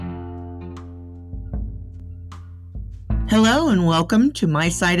Hello and welcome to My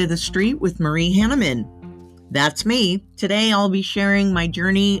Side of the Street with Marie Hanneman. That's me. Today I'll be sharing my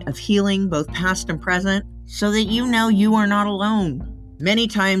journey of healing, both past and present, so that you know you are not alone. Many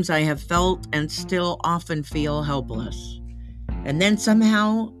times I have felt and still often feel helpless. And then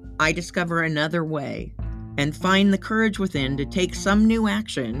somehow I discover another way and find the courage within to take some new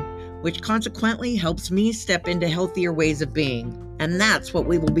action, which consequently helps me step into healthier ways of being. And that's what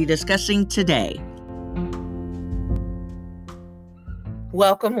we will be discussing today.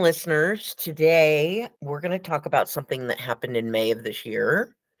 Welcome, listeners. Today, we're going to talk about something that happened in May of this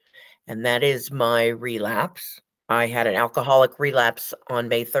year, and that is my relapse. I had an alcoholic relapse on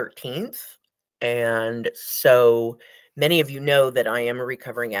May 13th, and so many of you know that I am a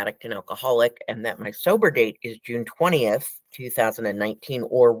recovering addict and alcoholic, and that my sober date is June 20th, 2019,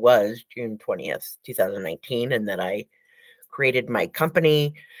 or was June 20th, 2019, and that I created my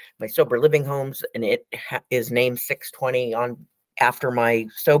company, my sober living homes, and it is named 620 after my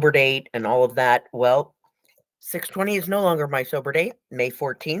sober date and all of that. Well, 620 is no longer my sober date. May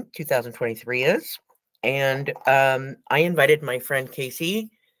 14th, 2023 is. And I invited my friend Kayci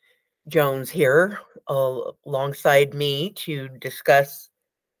Jones here alongside me to discuss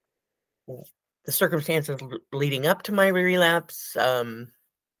the circumstances leading up to my relapse, the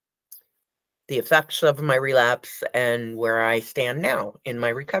effects of my relapse, and where I stand now in my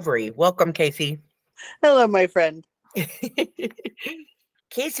recovery. Welcome, Kayci. Hello, my friend.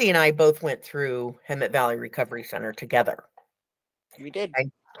 Kayci and I both went through Hemet Valley Recovery Center together. We did.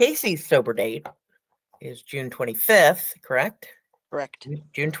 And Kayci's sober date is June 25th, correct? Correct.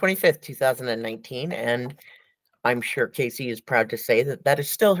 June 25th, 2019. And I'm sure Kayci is proud to say that that is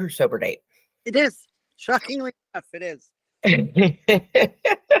still her sober date. It is. Shockingly enough, it is.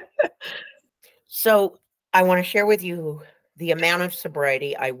 So I want to share with you the amount of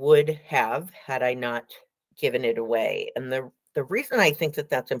sobriety I would have had I not given it away. And the reason I think that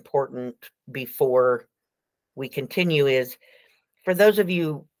that's important before we continue is, for those of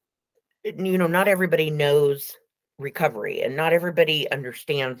you, not everybody knows recovery and not everybody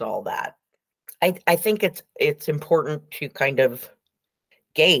understands all that. I think it's important to kind of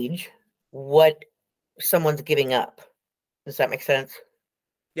gauge what someone's giving up. Does that make sense?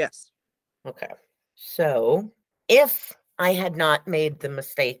 Yes. Okay. So if I had not made the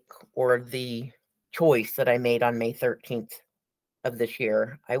mistake or the choice that I made on May 13th of this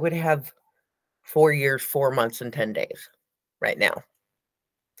year, I would have 4 years, 4 months, and 10 days right now.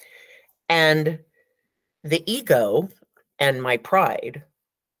 And the ego and my pride,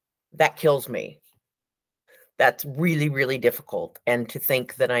 that kills me. That's really, really difficult. And to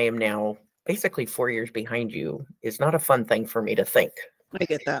think that I am now basically 4 years behind you is not a fun thing for me to think. I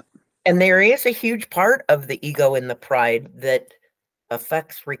get that. And there is a huge part of the ego and the pride that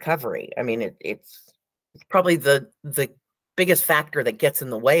affects recovery. I mean, it's probably the biggest factor that gets in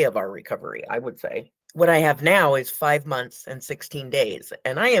the way of our recovery, I would say. What I have now is 5 months and 16 days.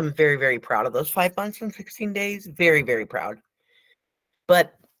 And I am very, very proud of those 5 months and 16 days. Very, very proud.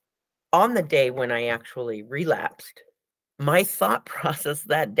 But on the day when I actually relapsed, my thought process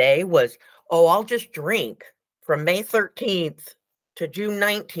that day was, I'll just drink from May 13th to June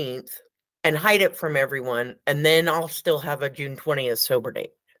 19th and hide it from everyone. And then I'll still have a June 20th sober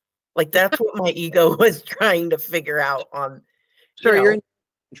date. Like, that's what my ego was trying to figure out on. Sure, you're in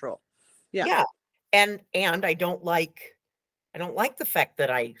control. Yeah. Yeah. And I don't like the fact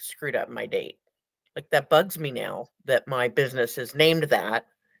that I screwed up my date. Like, that bugs me now that my business is named that,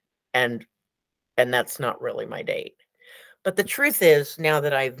 and that's not really my date. But the truth is, now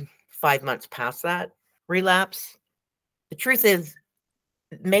that I've 5 months past that relapse, the truth is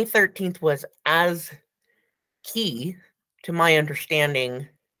May 13th was as key to my understanding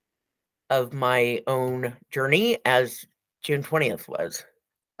of my own journey as June 20th was.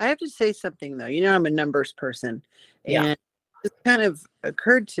 I have to say something, though. I'm a numbers person. Yeah. And it kind of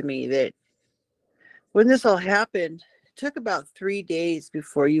occurred to me that when this all happened, it took about 3 days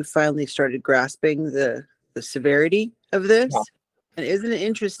before you finally started grasping the severity of this. Yeah. And isn't it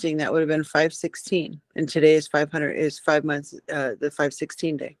interesting? That would have been 5/16, and today is 500 is 5 months, the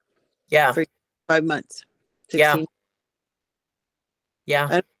 5/16 day. Yeah. For 5 months. 16.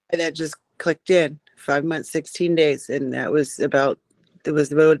 Yeah. And that just clicked in. 5 months, 16 days, and that was about. It would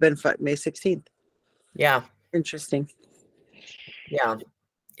have been May 16th. Yeah. Interesting. Yeah.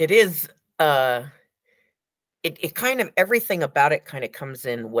 It is. It kind of, everything about it kind of comes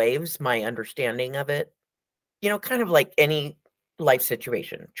in waves. My understanding of it, kind of like any life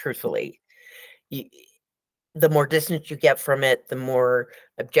situation, truthfully. The more distance you get from it, the more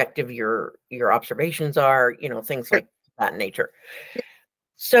objective your observations are, things like that nature.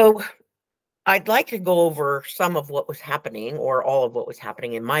 So I'd like to go over some of what was happening, or all of what was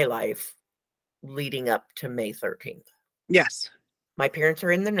happening in my life leading up to May 13th. Yes. My parents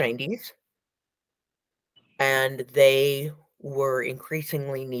are in their 90s, and they were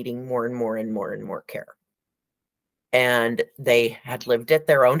increasingly needing more and more and more and more care. And they had lived at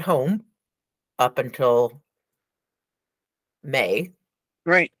their own home up until May.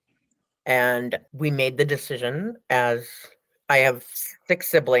 Right. And we made the decision, as I have 6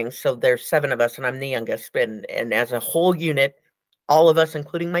 siblings, so there's 7 of us, and I'm the youngest. And as a whole unit, all of us,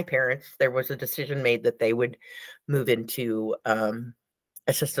 including my parents, there was a decision made that they would move into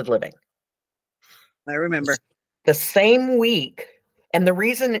assisted living. I remember. The same week, and the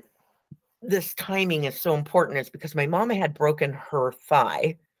reason this timing is so important is because my mama had broken her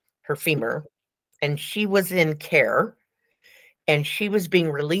thigh, her femur, and she was in care, and she was being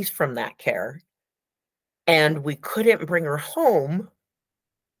released from that care. And we couldn't bring her home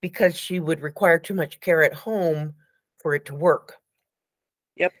because she would require too much care at home for it to work.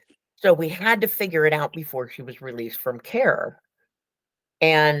 Yep. So we had to figure it out before she was released from care.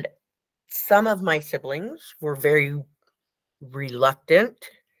 And some of my siblings were very reluctant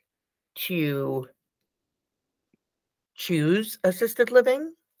to choose assisted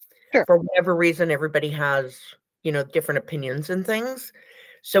living. Sure. For whatever reason, everybody has, different opinions and things.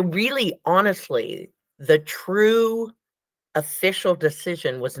 So really, honestly, the true official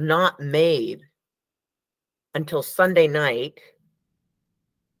decision was not made until Sunday night,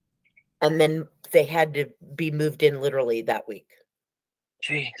 and then they had to be moved in literally that week.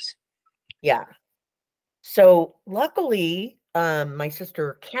 Jeez. Yeah. So luckily, my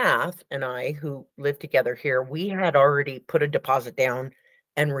sister Kath and I, who live together here, we had already put a deposit down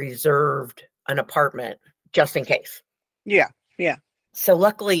and reserved an apartment just in case. Yeah. Yeah. So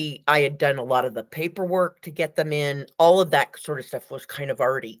luckily, I had done a lot of the paperwork to get them in. All of that sort of stuff was kind of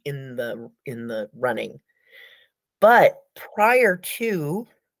already in the running. But prior to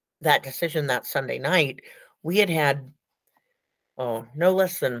that decision that Sunday night, we had no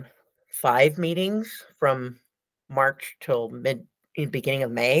less than 5 meetings from March till beginning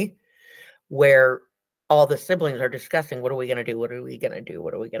of May, where all the siblings are discussing, what are we going to do? What are we going to do?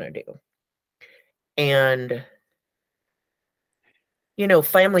 What are we going to do? And,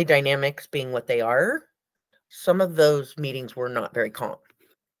 family dynamics being what they are, some of those meetings were not very calm.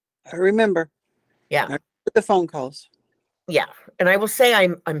 I remember. Yeah. I remember the phone calls. Yeah. And I will say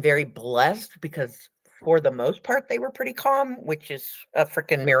I'm very blessed, because for the most part, they were pretty calm, which is a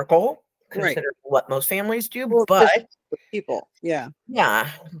freaking miracle, Right. considering what most families do. Well, But people. Yeah.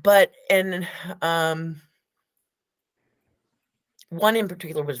 yeah, and one in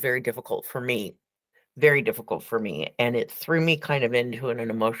particular was very difficult for me, and it threw me kind of into an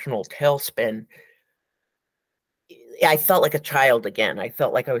emotional tailspin. I felt like a child again. I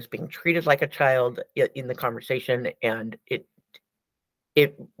felt like I was being treated like a child in the conversation, and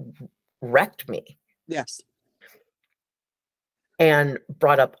it wrecked me. Yes. And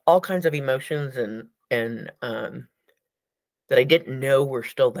brought up all kinds of emotions and that I didn't know were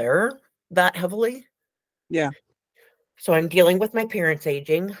still there that heavily. Yeah. So I'm dealing with my parents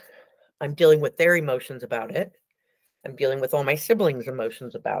aging. I'm dealing with their emotions about it. I'm dealing with all my siblings'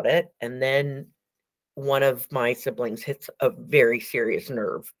 emotions about it. And then one of my siblings hits a very serious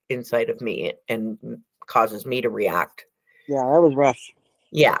nerve inside of me and causes me to react. Yeah, that was rough.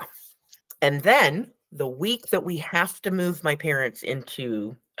 Yeah. And then the week that we have to move my parents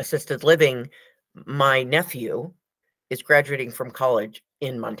into assisted living, my nephew is graduating from college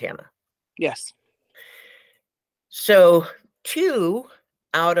in Montana. Yes. So 2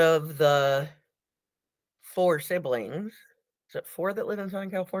 out of the 4 siblings, is it 4 that live in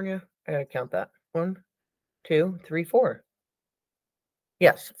Southern California? I gotta count that. 1, 2, 3, 4.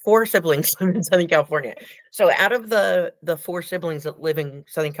 Yes, 4 siblings live in Southern California. So out of the 4 siblings that live in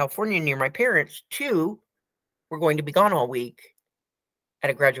Southern California near my parents, 2 were going to be gone all week at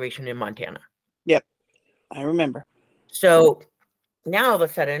a graduation in Montana. Yep. I remember. So now all of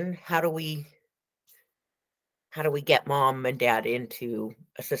a sudden, how do we get mom and dad into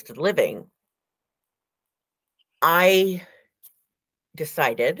assisted living? I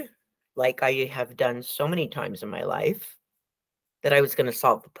decided, like I have done so many times in my life, that I was going to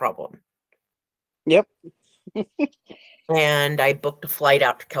solve the problem. Yep. And I booked a flight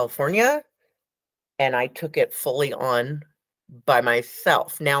out to California, and I took it fully on by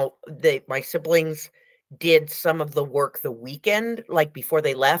myself. Now, my siblings did some of the work the weekend, like before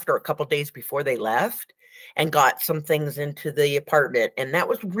they left, or a couple days before they left, and got some things into the apartment. And that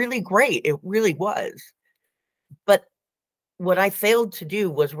was really great. It really was. But what I failed to do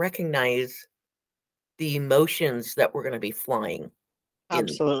was recognize the emotions that were going to be flying.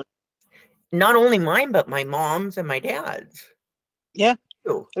 Absolutely. not only mine, but my mom's and my dad's Yeah.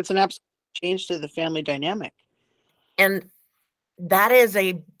 too. It's an absolute change to the family dynamic. And that is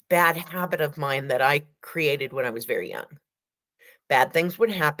a bad habit of mine that I created when I was very young. Bad things would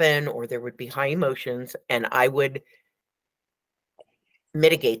happen, or there would be high emotions, and I would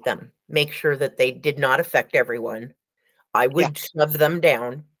mitigate them, make sure that they did not affect everyone. I Yeah. would shove them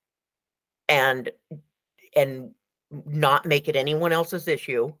down and and not make it anyone else's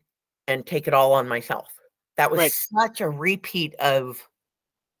issue and take it all on myself. That was Right. such a repeat of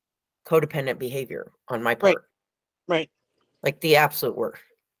codependent behavior on my Right. part, Right. like the absolute worst.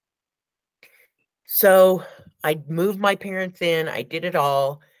 So I moved my parents in, I did it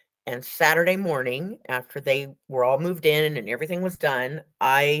all. And Saturday morning, after they were all moved in and everything was done,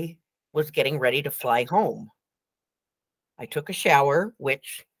 I was getting ready to fly home. I took a shower,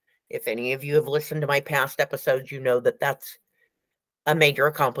 which, if any of you have listened to my past episodes, you know that that's a major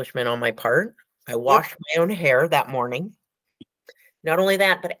accomplishment on my part. I Yep. washed my own hair that morning. Not only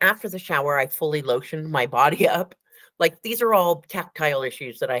that, but after the shower, I fully lotioned my body up. Like, these are all tactile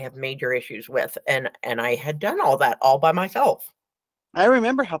issues that I have major issues with, and I had done all that all by myself. I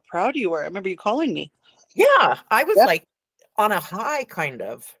remember how proud you were. I remember you calling me. Yeah, I was Yeah. like on a high, kind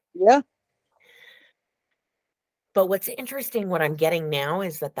of. Yeah. But what's interesting, what I'm getting now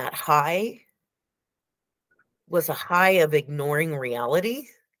is that that high was a high of ignoring reality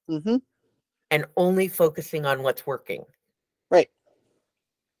Mm-hmm. and only focusing on what's working. Right.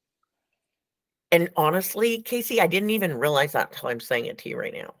 And honestly, Kayci, I didn't even realize that until I'm saying it to you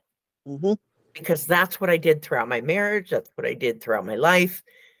right now. Mm-hmm. Because that's what I did throughout my marriage. That's what I did throughout my life.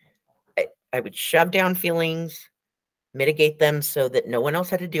 I would shove down feelings, mitigate them so that no one else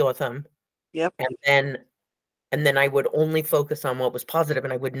had to deal with them. Yep. And then I would only focus on what was positive,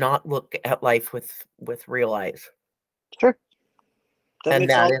 and I would not look at life with real eyes. Sure. That And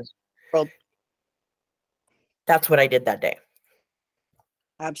makes all the world. that's what I did that day.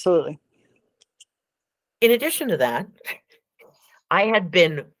 Absolutely. In addition to that, I had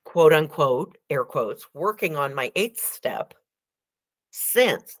been, quote unquote, air quotes, working on my 8th step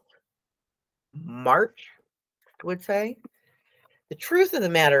since March, I would say. The truth of the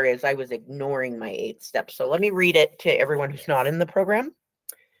matter is I was ignoring my 8th step. So let me read it to everyone who's not in the program.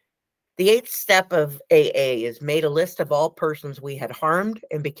 The 8th step of AA is made a list of all persons we had harmed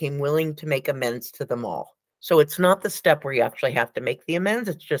and became willing to make amends to them all. So it's not the step where you actually have to make the amends.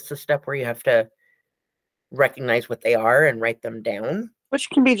 It's just the step where you have to recognize what they are and write them down. Which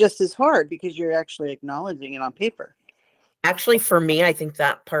can be just as hard because you're actually acknowledging it on paper. Actually, for me, I think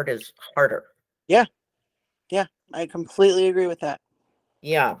that part is harder. Yeah. Yeah. I completely agree with that.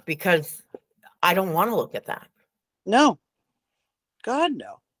 Yeah, because I don't want to look at that. No. God,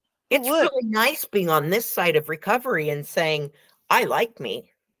 no. Who It's would? really nice being on this side of recovery and saying, I like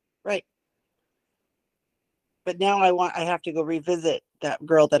me. Right. But now I have to go revisit that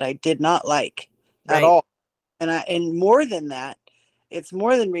girl that I did not like at Right. all. And more than that, it's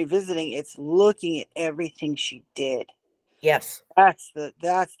more than revisiting, it's looking at everything she did. Yes. That's the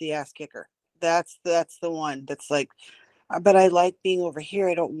ass kicker. That's the one that's like, but I like being over here.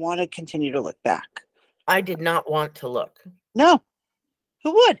 I don't want to continue to look back. I did not want to look. No.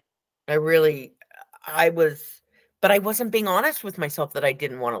 Who would? I really, I was, but I wasn't being honest with myself that I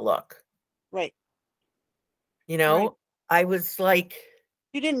didn't want to look. Right. You Right. know, I was like,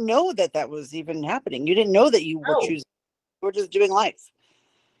 You didn't know that that was even happening. You didn't know that you were no, choosing. You were just doing life.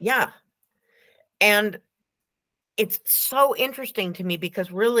 yeah. And it's so interesting to me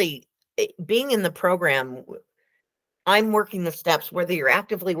because really, being in the program, I'm working the steps, whether you're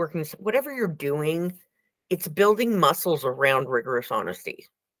actively working, whatever you're doing, it's building muscles around rigorous honesty.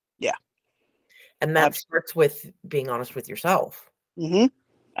 Yeah. And that starts with being honest with yourself. Mm-hmm.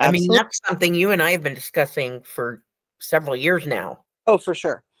 I mean, Absolutely. that's something you and I have been discussing for several years now. Oh, for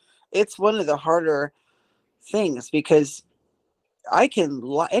sure. It's one of the harder things because I can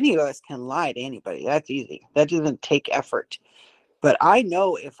lie. Any of us can lie to anybody. That's easy. That doesn't take effort. But I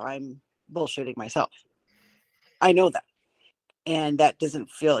know if I'm bullshitting myself. I know that. And that doesn't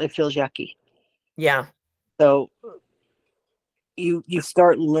feel, it feels yucky. Yeah. So you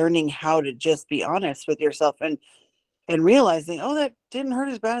start learning how to just be honest with yourself and realizing, oh, that didn't hurt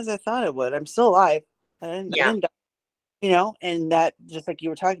as bad as I thought it would. I'm still alive. I Yeah. didn't die, you know, and that, just like you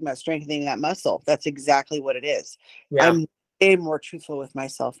were talking about, strengthening that muscle, that's exactly what it is. Yeah. I'm way more truthful with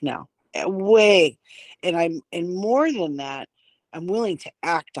myself now. Way. And more than that, I'm willing to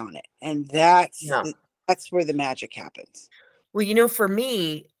act on it. And Yeah. that's where the magic happens. Well, for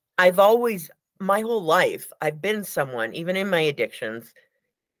me, I've always, my whole life, I've been someone, even in my addictions,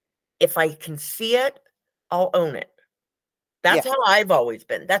 if I can see it, I'll own it. Yeah. That's how I've always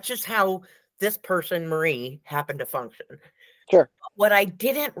been. That's just how this person, Marie, happened to function. Sure. What I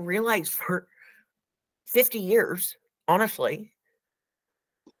didn't realize for 50 years, honestly,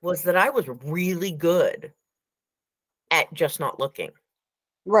 was that I was really good at just not looking.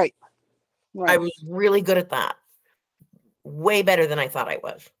 Right. I Right. was really good at that. Way better than I thought I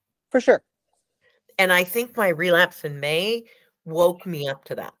was. For sure. And I think my relapse in May woke me up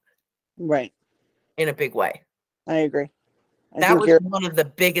to that Right. in a big way. I agree. I That think was you're, one of the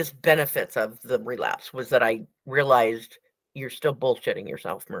biggest benefits of the relapse, was that I realized you're still bullshitting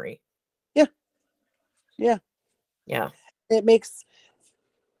yourself, Marie. yeah. Yeah. Yeah. It makes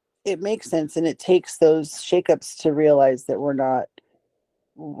sense, and it takes those shakeups to realize that we're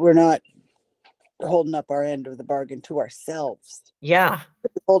not holding up our end of the bargain to ourselves, Yeah.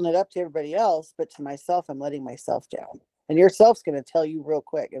 holding it up to everybody else, but to myself, I'm letting myself down. And yourself's going to tell you real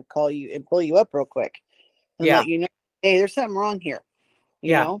quick and call you and pull you up real quick and Yeah. let you know, hey, there's something wrong here.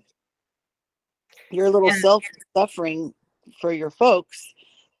 You Yeah. know, your little And self is suffering for your folks,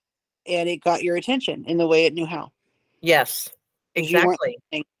 and it got your attention in the way it knew how. yes, Because you weren't exactly.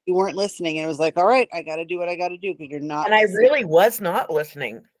 listening. You weren't listening, and it was like, all right, I got to do what I got to do, because you're not And I listening. really was not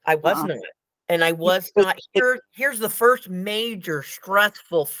listening. I was Uh-uh. not. And I You was just, not here's the first major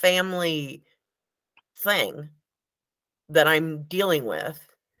stressful family thing that I'm dealing with.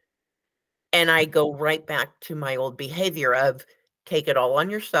 And I go right back to my old behavior of take it all on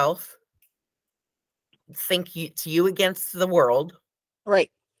yourself, think it's you against the world,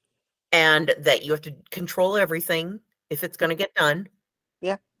 right. and that you have to control everything if it's going to get done,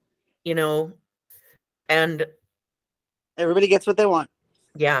 Yeah. you know. And Everybody gets what they want.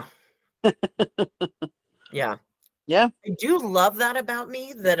 yeah, yeah. Yeah. I do love that about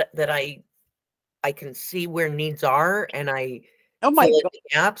me, that I can see where needs are and I Oh my fill in God. the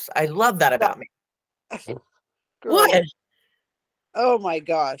gaps. I love that about me. Girl. What? Oh my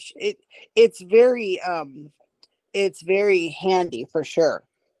gosh. It's very it's very handy for sure.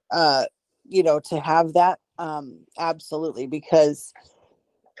 Uh to have that. Absolutely. Because,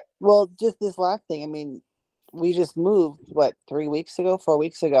 well, just this last thing, I mean, we just moved, what, 3 weeks ago, 4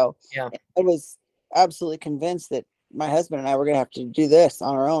 weeks ago. Yeah. I was absolutely convinced that my husband and I were gonna have to do this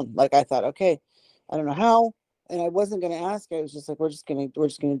on our own. Like, I thought, okay, I don't know how, and I wasn't gonna ask. I was just like, we're just gonna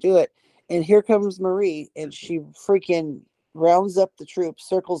do it. And here comes Marie, and she freaking rounds up the troops,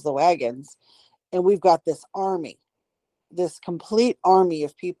 circles the wagons, and we've got this army, this complete army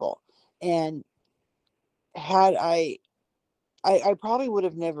of people. And had I probably would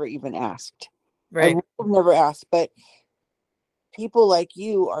have never even asked. I Right. would have never asked, but people like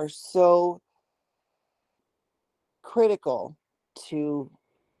you are so critical to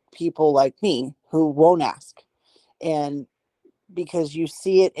people like me who won't ask. And because you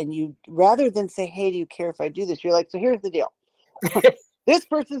see it, and you, rather than say, hey, do you care if I do this? You're like, so here's the deal. This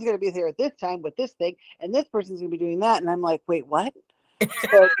person's going to be here at this time with this thing, and this person's going to be doing that. And I'm like, wait, what?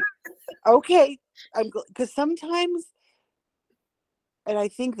 So, okay. Because sometimes, and I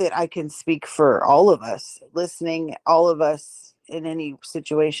think that I can speak for all of us listening, all of us in any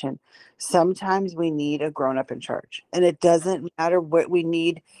situation. Sometimes we need a grown up in charge, and it doesn't matter what we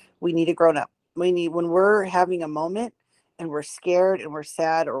need. We need a grown up. We need, when we're having a moment and we're scared and we're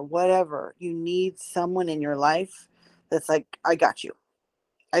sad or whatever, you need someone in your life that's like, I got you.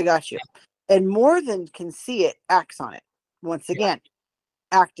 I got you. And more than can see it, acts on it. Once Yeah. again,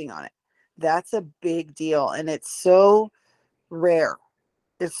 acting on it. That's a big deal. And it's so rare.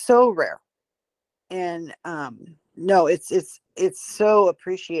 It's so rare. And no, it's so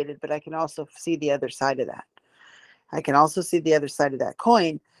appreciated, but I can also see the other side of that. I can also see the other side of that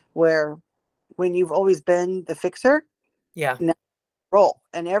coin, where when you've always been the fixer, Yeah. now roll.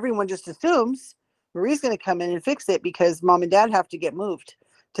 And everyone just assumes Marie's going to come in and fix it because mom and dad have to get moved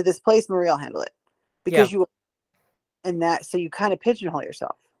to this place. Marie will handle it Yeah. because you, and that, so you kind of pigeonhole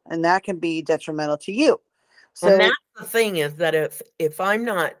yourself, and that can be detrimental to you. And So that's the thing, is that if I'm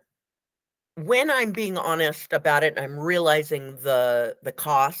not, when I'm being honest about it, I'm realizing the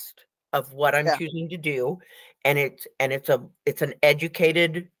cost of what I'm yeah, choosing to do, and it's an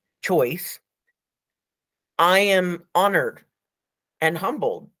educated choice. I am honored and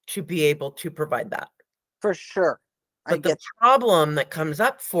humbled to be able to provide that. for sure. I But the get problem that comes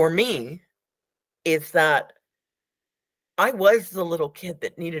up for me is that I was the little kid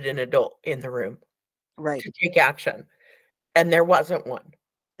that needed an adult in the room right. to take action, and there wasn't one.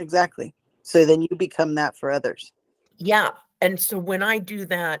 Exactly. So then you become that for others. Yeah. And so when I do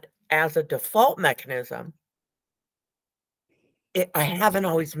that as a default mechanism, I haven't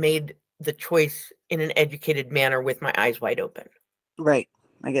always made the choice in an educated manner with my eyes wide open. Right.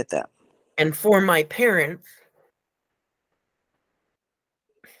 I get that. And for my parents,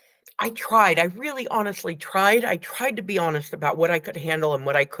 I tried. I really honestly tried. I tried to be honest about what I could handle and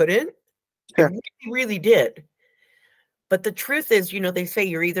what I couldn't. I Sure. really, really did. But the truth is, they say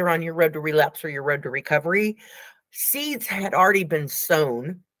you're either on your road to relapse or your road to recovery. Seeds had already been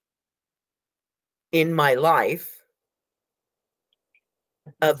sown in my life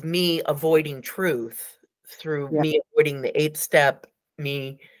of me avoiding truth through Yeah. me avoiding the 8th step,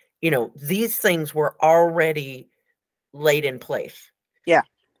 these things were already laid in place. Yeah.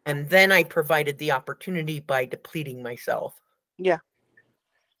 And then I provided the opportunity by depleting myself. Yeah.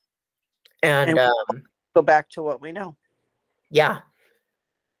 And And go back to what we know. yeah.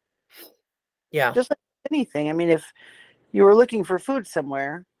 Yeah. Just like anything. I mean, if you were looking for food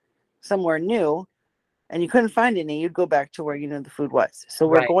somewhere new, and you couldn't find any, you'd go back to where you know the food was. So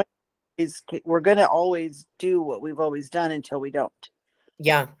Right. we're going to always do what we've always done until we don't.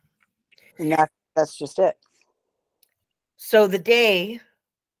 Yeah. And that's just it. So the day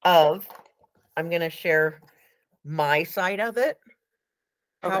of, I'm going to share my side of it,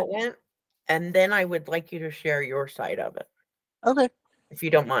 how it went, and then I would like you to share your side of it. Okay. If you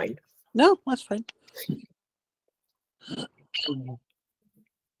don't mind. No, that's fine.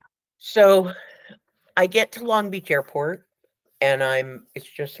 So I get to Long Beach Airport, and it's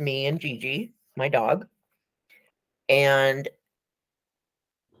just me and Gigi, my dog. And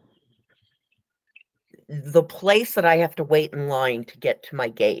the place that I have to wait in line to get to my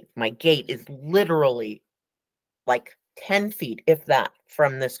gate is literally like 10 feet, if that,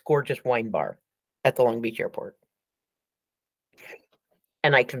 from this gorgeous wine bar at the Long Beach Airport.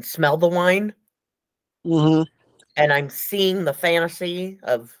 And I can smell the wine. Mm-hmm. And I'm seeing the fantasy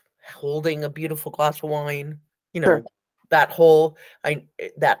of holding a beautiful glass of wine, Sure. that whole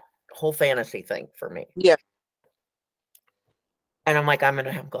fantasy thing for me. Yeah. And I'm like, I'm going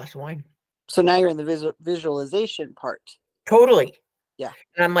to have a glass of wine. So now you're in the visualization part. Totally. Yeah.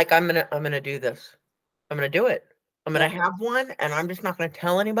 And I'm like, I'm going to do this. I'm going to do it. I'm going to have one, and I'm just not going to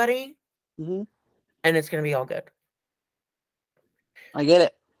tell anybody. Mm-hmm. And it's going to be all good. I get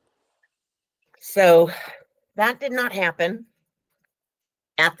it. So that did not happen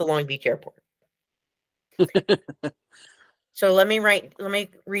at the Long Beach Airport. So let me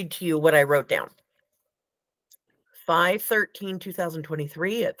read to you what I wrote down.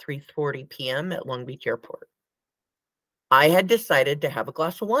 5/13/2023 at 3:40 p.m. at Long Beach Airport. I had decided to have a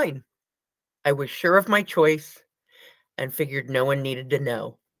glass of wine. I was sure of my choice and figured no one needed to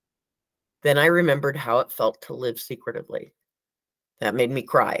know. Then I remembered how it felt to live secretively. That made me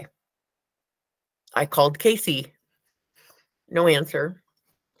cry. I called Kayci. No answer.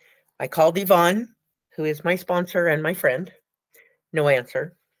 I called Yvonne, who is my sponsor and my friend. No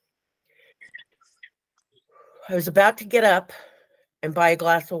answer. I was about to get up and buy a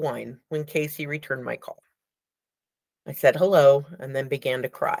glass of wine when Kayci returned my call. I said hello and then began to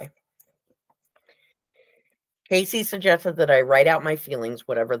cry. Kayci suggested that I write out my feelings,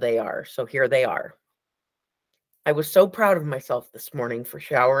 whatever they are, so here they are. I was so proud of myself this morning for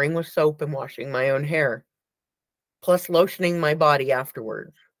showering with soap and washing my own hair, plus lotioning my body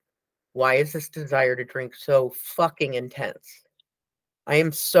afterwards. Why is this desire to drink so fucking intense? I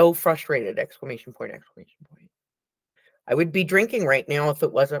am so frustrated! Exclamation point, exclamation point. I would be drinking right now if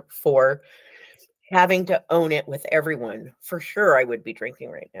it wasn't for having to own it with everyone. For sure, I would be drinking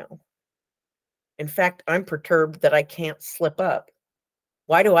right now. In fact, I'm perturbed that I can't slip up.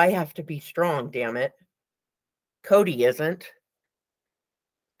 Why do I have to be strong, damn it? Cody isn't.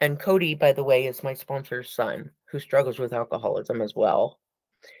 And Cody, by the way, is my sponsor's son who struggles with alcoholism as well.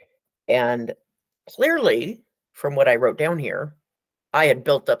 And clearly, from what I wrote down here, I had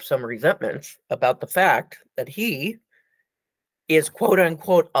built up some resentments about the fact that he is quote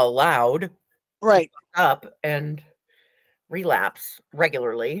unquote allowed Right. to fuck up and relapse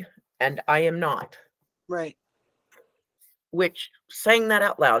regularly, and I am not. Right. Which, saying that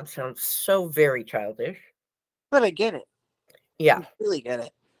out loud sounds so very childish. But I get it. Yeah. I really get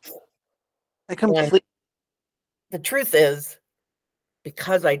it. I And completely. the truth is,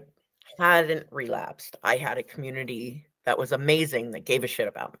 because I hadn't relapsed, I had a community that was amazing that gave a shit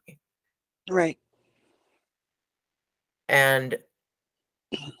about me. Right. And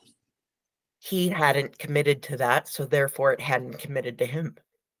he hadn't committed to that, so therefore it hadn't committed to him.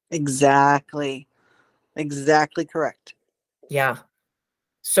 Exactly. Exactly correct. Yeah.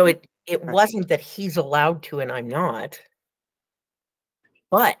 So it wasn't that he's allowed to and I'm not.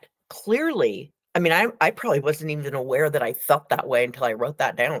 But clearly, I mean, I probably wasn't even aware that I felt that way until I wrote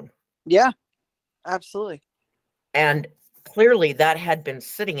that down. Yeah, absolutely. And clearly that had been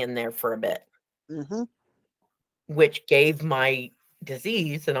sitting in there for a bit, Mm-hmm. which gave my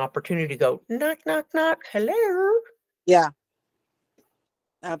disease an opportunity to go, knock, knock, knock, hello. Yeah.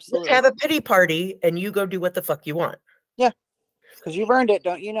 Let's Absolutely. have a pity party and you go do what the fuck you want. Yeah. Because you've earned it,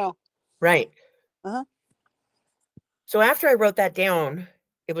 don't you know? Right. Uh-huh. So after I wrote that down,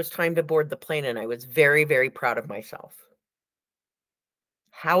 it was time to board the plane, and I was very, very proud of myself.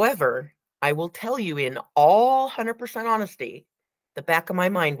 However, I will tell you in all 100% honesty, the back of my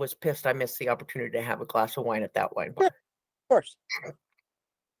mind was pissed I missed the opportunity to have a glass of wine at that wine Sure. bar. Of course.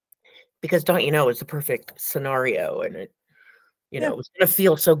 Because don't you know, it's the perfect scenario, and it, Yeah. it was going to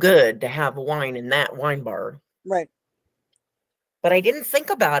feel so good to have wine in that wine bar. Right. But I didn't think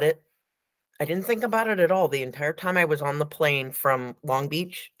about it. I didn't think about it at all the entire time I was on the plane from Long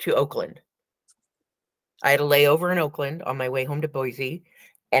Beach to Oakland. I had a layover in Oakland on my way home to Boise,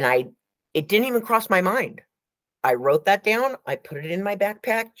 and it didn't even cross my mind. I wrote that down. I put it in my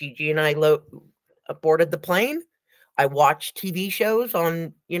backpack. Gigi and I boarded the plane. I watched TV shows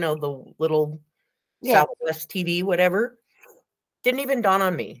on, the little Yeah. Southwest TV, whatever. Didn't even dawn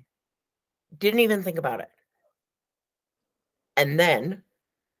on me. Didn't even think about it. And then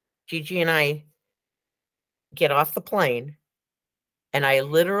Gigi and I get off the plane, and I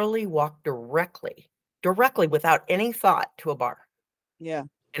literally walk directly without any thought to a bar Yeah.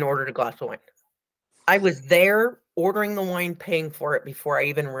 and ordered a glass of wine. I was there ordering the wine, paying for it before I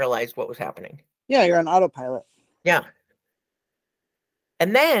even realized what was happening. Yeah, you're on autopilot. Yeah.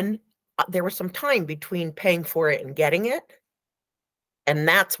 And then there was some time between paying for it and getting it. And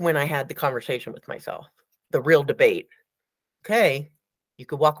that's when I had the conversation with myself, the real debate. Okay, you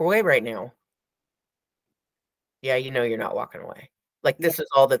could walk away right now. Yeah, you're not walking away. Like, Yeah. this is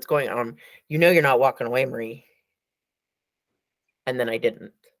all that's going on. You're not walking away, Marie. And then I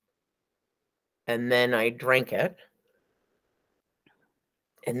didn't. And then I drank it.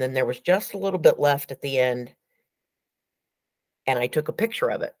 And then there was just a little bit left at the end. And I took a picture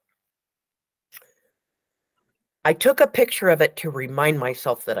of it. I took a picture of it to remind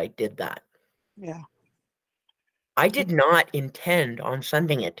myself that I did that. Yeah. I did not intend on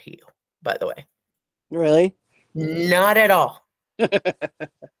sending it to you, by the way. Really? Not at all.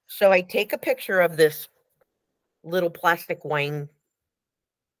 So I take a picture of this little plastic wine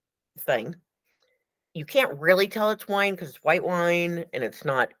thing. You can't really tell it's wine because it's white wine, and it's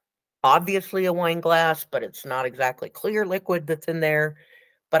not obviously a wine glass, but it's not exactly clear liquid that's in there.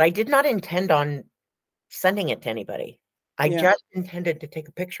 But I did not intend on sending it to anybody. I Yeah. just intended to take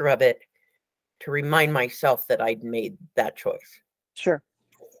a picture of it to remind myself that I'd made that choice. Sure.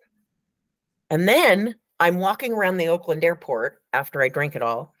 And then I'm walking around the Oakland airport after I drank it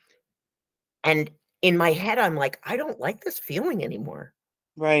all. And in my head, I'm like, I don't like this feeling anymore.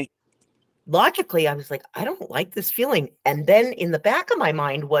 Right. Logically, I was like, I don't like this feeling. And then in the back of my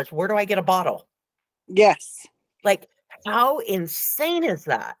mind was, where do I get a bottle? Yes. Like, how insane is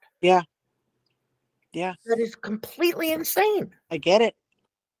that? Yeah. Yeah. That is completely insane. I get it.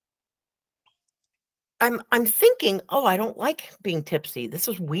 I'm thinking, oh, I don't like being tipsy. This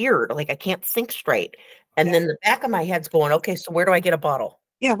is weird. Like, I can't think straight. And Yeah. then the back of my head's going, okay, so where do I get a bottle?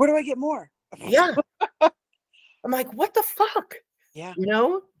 Yeah. Where do I get more? Yeah. I'm like, what the fuck? Yeah.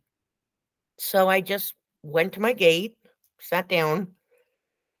 So I just went to my gate, sat down.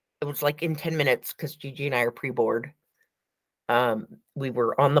 It was like in 10 minutes because Gigi and I are pre-board. We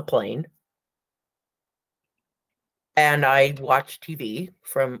were on the plane. And I watched TV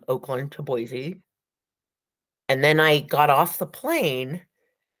from Oakland to Boise. And then I got off the plane,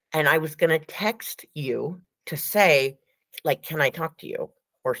 and I was going to text you to say, like, can I talk to you?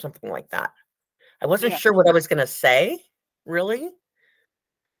 Or something like that. I wasn't Yeah. sure what I was going to say, really.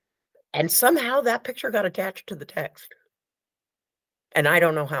 And somehow that picture got attached to the text. And I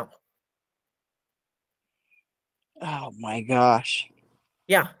don't know how. Oh my gosh.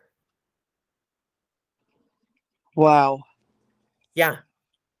 Yeah. Wow. Yeah.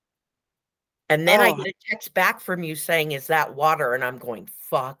 And then I Oh. get a text back from you saying, is that water? And I'm going,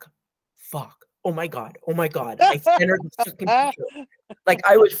 fuck. Oh my God. Oh my God. I sent her the fucking picture. Like,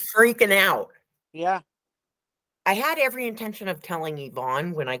 I was freaking out. Yeah. I had every intention of telling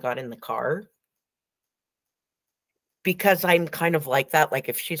Yvonne when I got in the car, because I'm kind of like that. Like,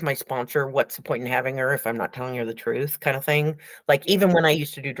 if she's my sponsor, what's the point in having her if I'm not telling her the truth, kind of thing. Like, even when I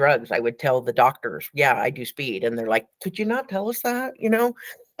used to do drugs, I would tell the doctors, yeah, I do speed. And they're like, could you not tell us that?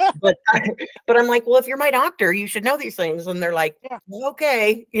 But but I'm like, well, if you're my doctor, you should know these things. And they're like, Yeah.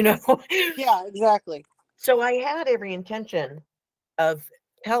 okay. Yeah. Exactly. So I had every intention of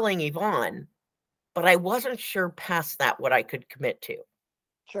telling Yvonne, but I wasn't sure past that what I could commit to.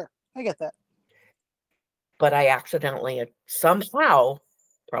 Sure. I get that. But I accidentally, somehow,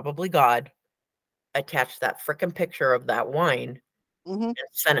 probably God, attached that frickin' picture of that wine Mm-hmm. and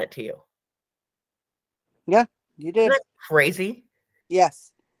sent it to you. Yeah. You Isn't did. that crazy?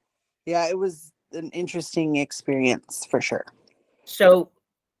 Yes. Yeah, it was an interesting experience for sure. So,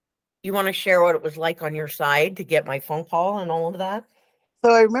 you want to share what it was like on your side to get my phone call and all of that?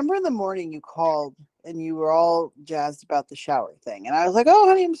 So I remember in the morning you called and you were all jazzed about the shower thing. And I was like, oh,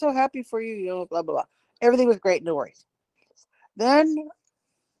 honey, I'm so happy for you. You know, blah, blah, blah. Everything was great. No worries. Then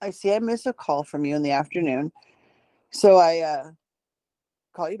I missed a call from you in the afternoon. So I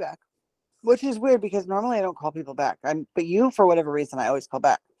call you back, which is weird because normally I don't call people back. But you, for whatever reason, I always call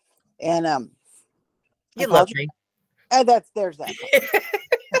back. And I You love called you. me. And there's that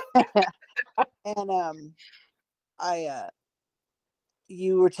part. And I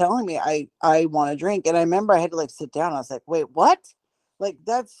you were telling me I want to drink, and I remember I had to like sit down. I was like, wait, what? Like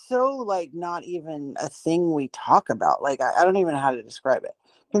that's so like not even a thing we talk about. Like I don't even know how to describe it.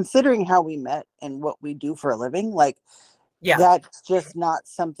 Considering how we met and what we do for a living, like Yeah, that's just not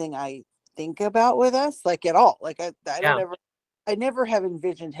something I think about with us, like at all. Like I don't yeah, ever, I never have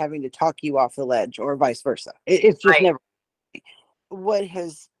envisioned having to talk you off the ledge or vice versa. It's just right. never. What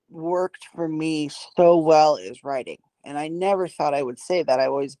has worked for me so well is writing. And I never thought I would say that.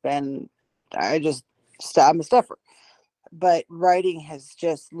 I just, I'm a stuffer. But writing has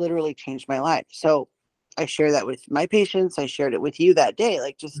just literally changed my life. So I share that with my patients. I shared it with you that day.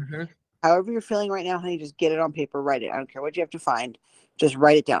 Like, just Hmm. however you're feeling right now, honey, just get it on paper, write it. I don't care what you have to find, just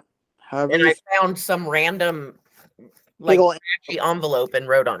write it down. However And you I feel, found some random, big like, old, trashy envelope and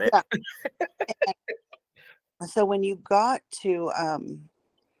wrote on it. yeah. So when you got to,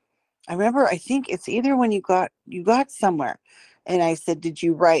 I remember, I think it's either when you got somewhere and I said, did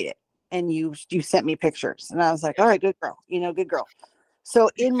you write it? And you sent me pictures and I was like, all right, good girl, good girl. So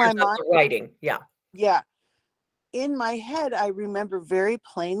in my Pictures of mind, the writing. Yeah, yeah, in my head, I remember very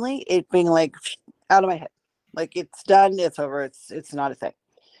plainly it being like out of my head. Like it's done, it's over, it's not a thing.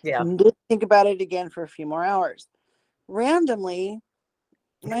 yeah. Didn't think about it again for a few more hours. Randomly,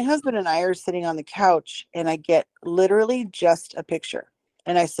 my husband and I are sitting on the couch and I get literally just a picture.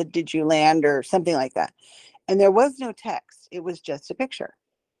 And I said, did you land or something like that? And there was no text. It was just a picture.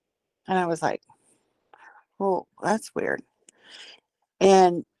 And I was like, well, that's weird.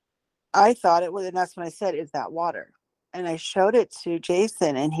 And I thought it was, and that's when I said, is that water? And I showed it to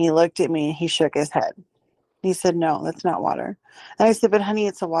Jason and he looked at me and he shook his head. He said, no, that's not water. And I said, but honey,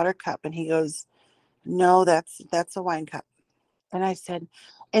 it's a water cup. And he goes, no, that's a wine cup. And I said,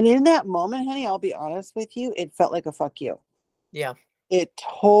 and in that moment, honey, I'll be honest with you, it felt like a fuck you. Yeah, It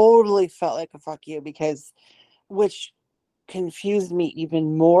totally felt like a fuck you because, which confused me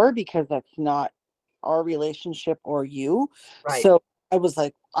even more because that's not our relationship or you. right. So I was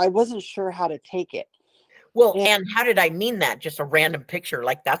like, I wasn't sure how to take it. Well, And and how did I mean that? Just a random picture,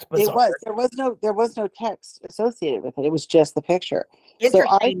 like, that's it bizarre. was, there was no text associated with it. It was just the picture. So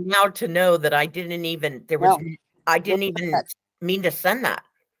I Interesting now to know that I didn't even no, I there didn't was no even text. mean to send that.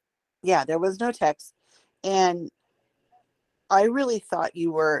 Yeah, there was no text. And I really thought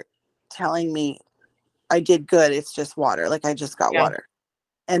you were telling me I did good. It's just water. Like I just got Yeah, water.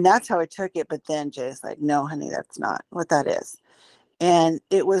 And that's how I took it. But then Jay's like, no, honey, that's not what that is. And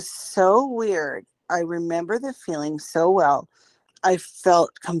it was so weird. I remember the feeling so well. I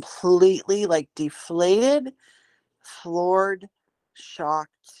felt completely like deflated, floored,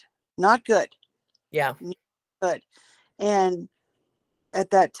 shocked, not good, yeah, not good. And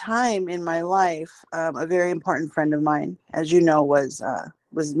at that time in my life, a very important friend of mine, as you know, was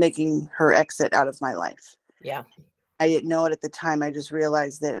making her exit out of my life. yeah, I didn't know it at the time. I just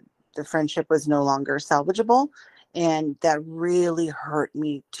realized that the friendship was no longer salvageable, and that really hurt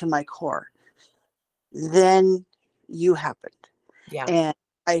me to my core. Then you happened, yeah, and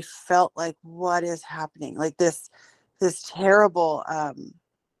I felt like, what is happening? Like this terrible.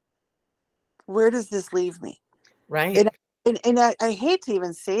 Where does this leave me? right. And I hate to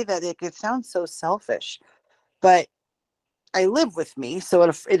even say that it sounds so selfish, but I live with me, so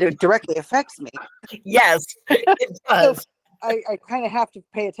it directly affects me. Yes, it So does. I kind of have to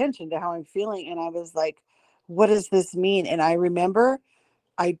pay attention to how I'm feeling. And I was like, what does this mean? And I remember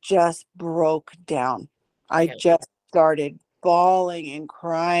I just broke down. I Yeah. just started bawling and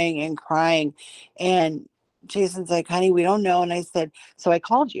crying and crying. And Jason's like, honey, we don't know. And I said, so I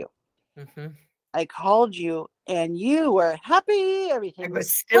called you. Mhm. I called you and you were happy. I Everything was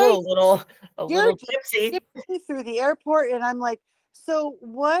was still great. a You're little just tipsy. skipping through the airport. And I'm like, so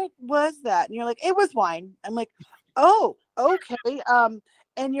what was that? And you're like, it was wine. I'm like, oh, okay. I'm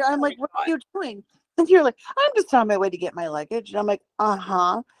Oh like, my what are god. you doing? And you're like, I'm just on my way to get my luggage. And I'm like,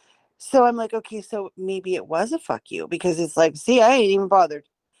 uh-huh. So I'm like, okay, so maybe it was a fuck you because it's like, see, I ain't even bothered.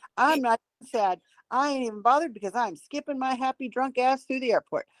 I'm not sad. I ain't even bothered because I'm skipping my happy drunk ass through the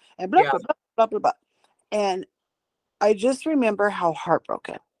airport and blah, Yeah, blah, blah, blah, blah, blah. And I just remember how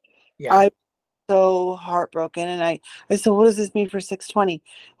heartbroken. Yeah. I so heartbroken, and I said, what does this mean for 620?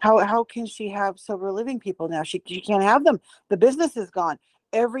 How can she have sober living people now? She can't have them. The business is gone.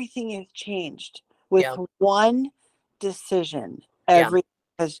 Everything has changed with Yeah. one decision. Yeah. Everything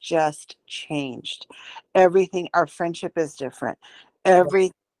has just changed. Everything, our friendship is different. Right.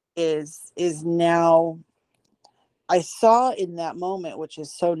 Everything is now. I saw in that moment, which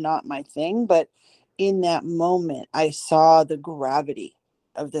is so not my thing, but in that moment, I saw the gravity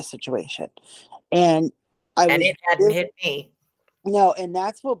of the situation. And I And was, it hadn't hit me. no, and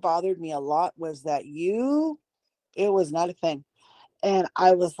that's what bothered me a lot was that it was not a thing. And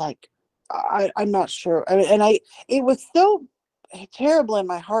I was like, I'm not sure. It was so terrible in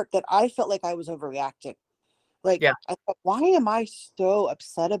my heart that I felt like I was overreacting. Like, Yeah. I thought, why am I so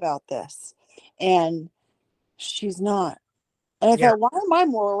upset about this? And she's not. And I Yeah. thought, why am I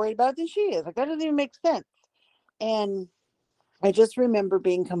more worried about it than she is? Like, that doesn't even make sense. And I just remember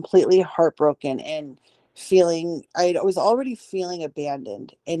being completely heartbroken and I was already feeling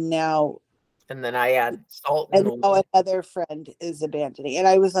abandoned. And then I add salt in the Now wound. another friend is abandoning. And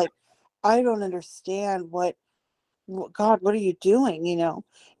I was like, I don't understand God, what are you doing?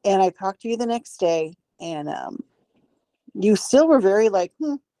 And I talked to you the next day, and you still were very like,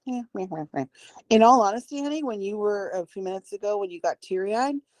 yeah, meh, meh, meh. In all honesty, honey, when you were a few minutes ago, when you got teary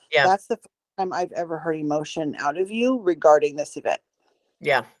eyed, Yeah. that's the first time I've ever heard emotion out of you regarding this event.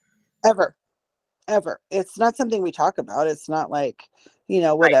 Yeah. Ever, ever. It's not something we talk about. It's not like,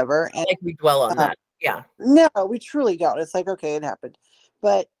 Right. whatever. And Like we dwell on uh, that. Yeah. no, we truly don't. It's like, okay, it happened.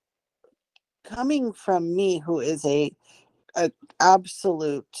 But coming from me, who is a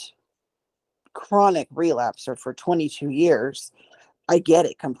absolute chronic relapser for 22 years, I get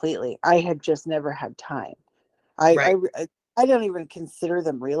it completely. I had just never had time. I Right. I I don't even consider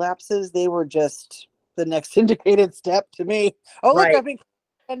them relapses. They were just the next indicated step to me. Oh, look, Right. I've been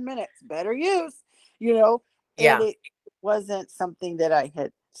 10 minutes. Better use, you know, and Yeah. it wasn't something that I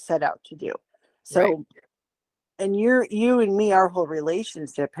had set out to do. Right. So, and you and me, our whole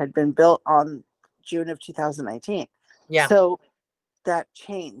relationship had been built on June of 2019. Yeah. So that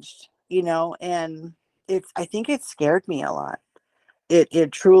changed, and I think it scared me a lot.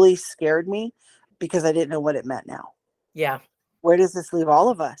 It truly scared me because I didn't know what it meant now. Yeah. Where does this leave all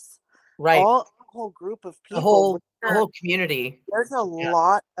of us? Right. All a whole group of The people. whole the whole community. There's a Yeah.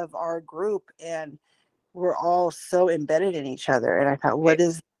 lot of our group, and we're all so embedded in each other. And I thought, what Right.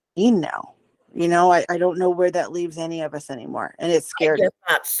 does it mean now? I don't know where that leaves any of us anymore. And it I scared me. get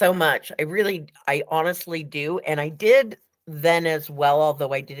that so much. I honestly do. And I did then as well,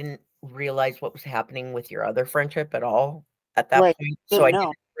 although I didn't realize what was happening with your other friendship at all at that Right. point. So Didn't I know.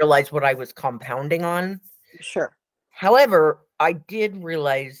 didn't realize what I was compounding on. Sure. However, I did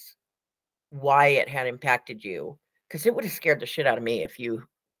realize why it had impacted you because it would have scared the shit out of me Yeah.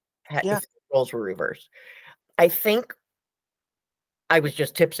 if the roles were reversed. I think I was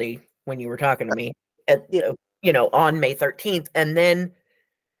just tipsy when you were talking to me Yeah. on May 13th. And then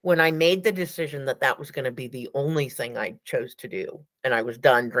when I made the decision that that was going to be the only thing I chose to do, and I was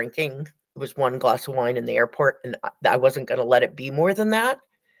done drinking, it was one glass of wine in the airport, and I wasn't going to let it be more than that.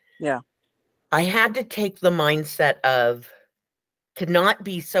 Yeah. I had to take the mindset of to not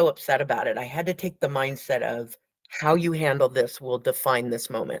be so upset about it. I had to take the mindset of how you handle this will define this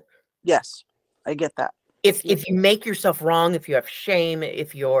moment. Yes. I get that. If Yeah. if you make yourself wrong, if you have shame,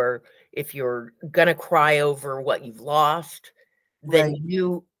 if you're gonna cry over what you've lost, then Right.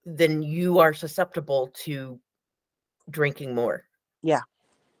 you are susceptible to drinking more. Yeah.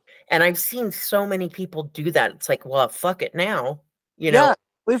 And I've seen so many people do that. It's like, well, fuck it now, you know? Yeah.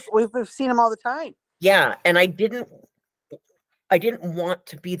 We've seen them all the time. Yeah. And I didn't want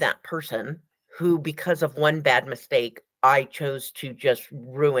to be that person who, because of one bad mistake, I chose to just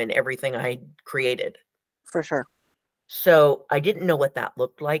ruin everything I created. For sure. So I didn't know what that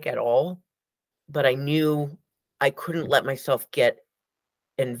looked like at all, but I knew I couldn't let myself get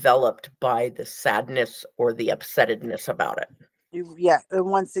enveloped by the sadness or the upsettedness about it. Yeah. And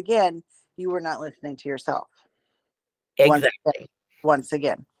once again, you were not listening to yourself. Once Exactly. once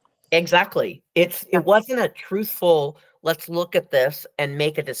again. Exactly. It Yeah. wasn't a truthful, let's look at this and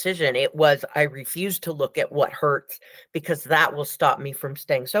make a decision. It was, I refuse to look at what hurts because that will stop me from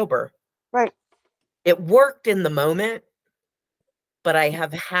staying sober. Right. It worked in the moment, but I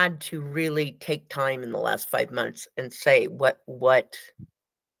have had to really take time in the last 5 months and say what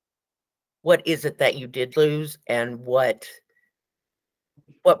is it that you did lose and what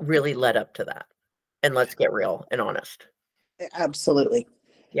really led up to that. And let's get real and honest. Absolutely.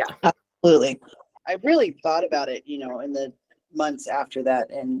 Yeah. Absolutely. I really thought about it, in the months after that.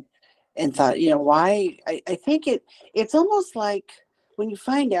 And and thought, why? I think it's almost like when you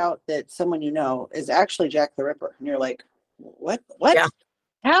find out that someone is actually Jack the Ripper, and you're like, what? Yeah.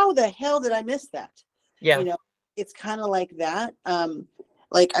 How the hell did I miss that? Yeah. You know, it's kind of like that.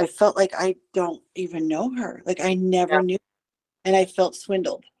 Like I felt like I don't even know her. Like I Yeah. never knew, and I felt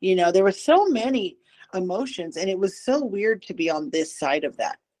swindled. There were so many emotions, and it was so weird to be on this side of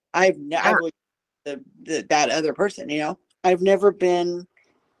that. I've always that other person. I've never been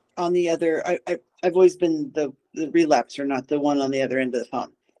on the other. I've always been the relapser, not the one on the other end of the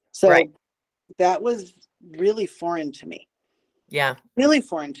phone. Right. So that was really foreign to me. Yeah. Really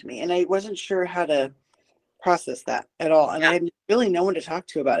foreign to me, and I wasn't sure how to process that at all. And I Yeah. had really no one to talk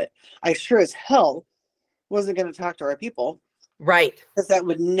to about it. I sure as hell wasn't going to talk to our people, Right. because I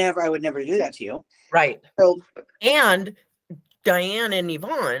would never do that to you. Right. So And Diane and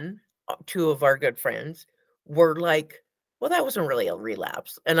Yvonne, two of our good friends, were like, well, that wasn't really a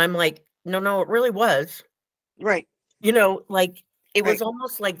relapse. And I'm like, no, it really was. right, Like it was right.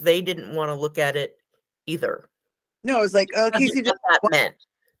 almost like they didn't want to look at it either. No, it was like, That's Kayci just what that meant.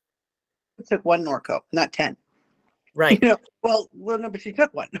 took one Norco, not 10. Right. Well, no, but she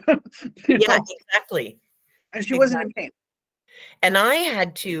took one. Yeah, exactly. And she wasn't in Exactly. pain. And I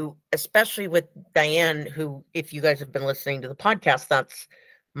had to, especially with Diane, who, if you guys have been listening to the podcast, that's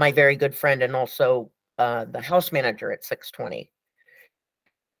my very good friend and also the house manager at 620.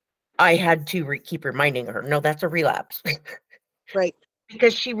 I had to keep reminding her, no, that's a relapse. Right.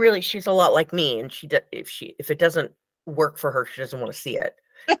 Because she's a lot like me, and if it doesn't work for her, she doesn't want to see it.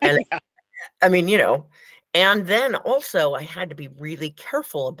 And Yeah. I mean, and then also I had to be really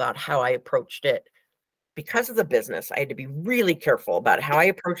careful about how I approached it. Because of the business, I had to be really careful about how I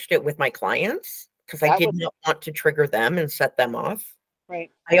approached it with my clients, because I That did was not want to trigger them and set them off. right.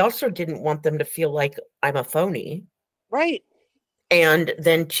 I also didn't want them to feel like I'm a phony. Right. And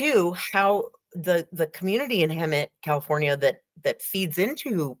then two, how the community in Hemet, California, that feeds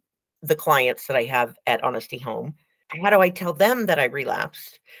into the clients that I have at Honesty Home, how do I tell them that I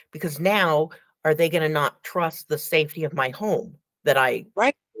relapsed? Because now, are they going to not trust the safety of my home that I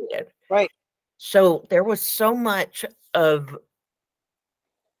Right. created? Right. So there was so much of,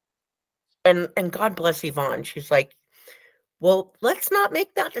 and God bless Yvonne. She's like, well, let's not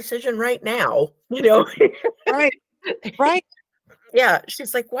make that decision right now. Right. Right. Yeah,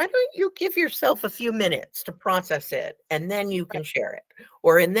 she's like, why don't you give yourself a few minutes to process it, and then you can share it,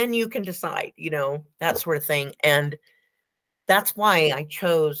 and then you can decide, that sort of thing. And that's why I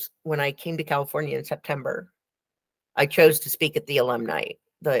chose, when I came to California in September, I chose to speak at the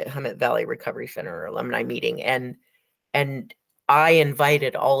the Hemet Valley Recovery Center alumni meeting, and I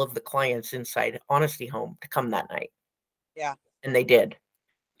invited all of the clients inside Honesty Home to come that night. Yeah. And they did.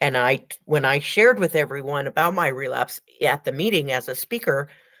 And when I shared with everyone about my relapse at the meeting as a speaker,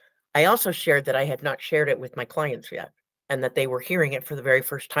 I also shared that I had not shared it with my clients yet, and that they were hearing it for the very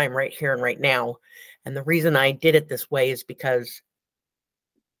first time right here and right now. And the reason I did it this way is because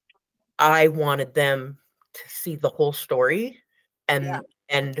I wanted them to see the whole story, Yeah.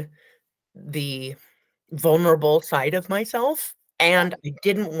 and the vulnerable side of myself. Yeah. And I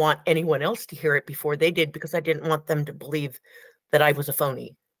didn't want anyone else to hear it before they did, because I didn't want them to believe that I was a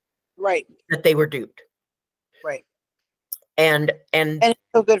phony, Right. that they were duped. Right. And And it's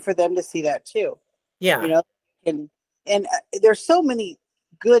so good for them to see that too. yeah, And there's so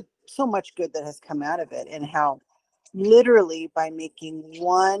much good that has come out of it, and how literally by making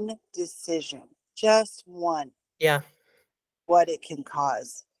one decision, just one, yeah, what it can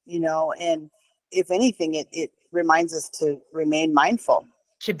cause, and if anything, it reminds us to remain mindful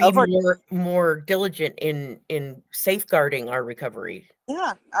should be of our. more diligent in safeguarding our recovery. Yeah,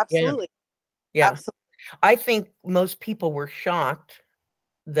 Yeah, absolutely. yeah. Absolutely. I think most people were shocked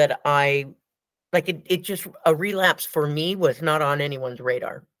that it just, a relapse for me was not on anyone's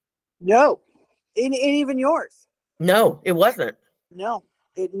radar. No, and even yours. No, it wasn't. No,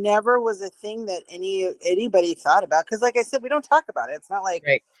 it never was a thing that anybody thought about, because like I said, we don't talk about it. It's not like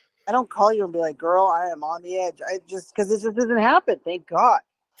Right. I don't call you and be like, girl, I am on the edge. I just, because it just doesn't happen. Thank God.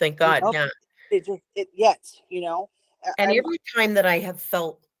 Thank You God. know, Yeah. it yet, And I'm, every time that I have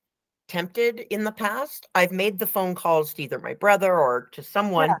felt tempted in the past, I've made the phone calls to either my brother or to yeah,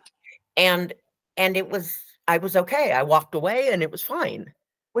 someone, and I was okay. I walked away and it was fine.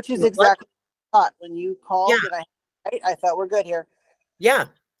 which is What? exactly what I thought when you Yeah. called, and I thought we're good here. Yeah.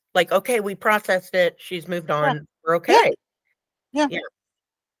 Like, okay, we processed it. She's moved Yeah. on. We're Yeah. okay. Yeah. Yeah.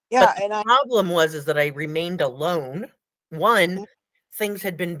 Yeah. But the And problem is that I remained alone. One, Mhm. things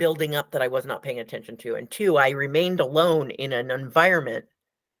had been building up that I was not paying attention to. And two, I remained alone in an environment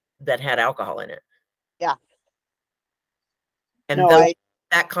that had alcohol in it. Yeah. And No, those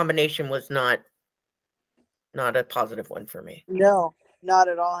that combination was not a positive one for me. No, not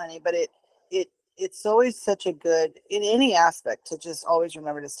at all, honey. But it it's always such a good in any aspect to just always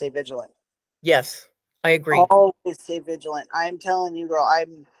remember to stay vigilant. Yes, I agree. Always stay vigilant. I'm telling you, girl,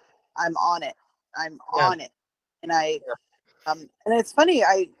 I'm on it. I'm Yeah, on it. And and it's funny,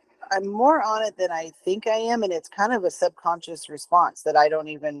 I'm more on it than I think I am, and it's kind of a subconscious response that I don't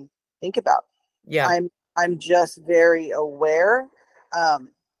even think about. yeah, I'm just very aware um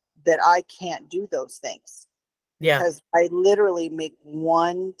that I can't do those things yeah, because I literally make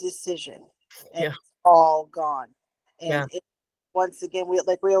one decision and yeah, it's all gone. And yeah. once again, we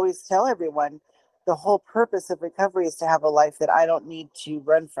always tell everyone, the whole purpose of recovery is to have a life that I don't need to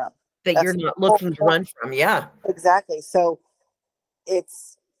run from. That you're That's the not whole looking to point. run from. Yeah, Exactly. So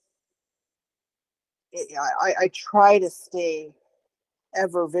it's I try to stay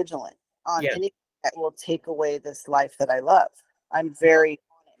ever vigilant on yeah, anything that will take away this life that I love. I'm very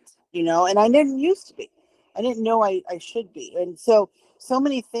on it, and I didn't used to be. I didn't know I should be. And so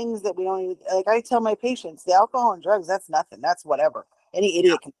many things that we don't even like. I tell my patients, the alcohol and drugs, that's nothing. That's whatever. Any yeah.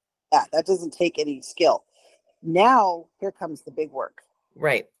 idiot can do that. That doesn't take any skill. Now here comes the big work.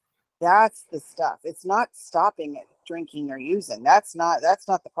 Right. That's the stuff. It's not stopping at drinking or using. That's not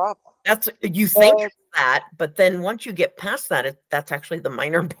the problem. That's you think Uh, it's that, but then once you get past that, that's actually the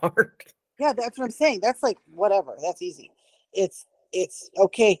minor part. Yeah, that's what I'm saying. That's like whatever. That's easy. It's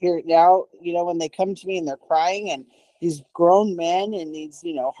okay here now. When they come to me and they're crying, and these grown men and these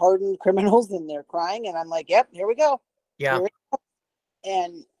hardened criminals, and they're crying, and I'm like, yep, here we go. Yeah. Here,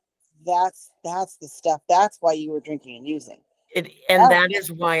 and that's the stuff. That's why you were drinking and using. And That, that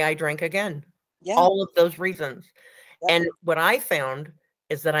is why I drank again. yeah, All of those reasons. yep, And what I found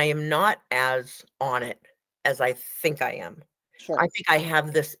is that I am not as on it as I think I am. sure. I think I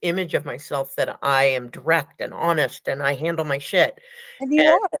have this image of myself that I am direct and honest and I handle my shit. And you And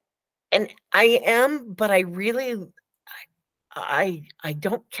are. and I am, but I really I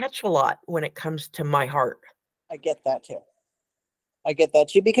don't catch a lot when it comes to my heart. I get that too. I get that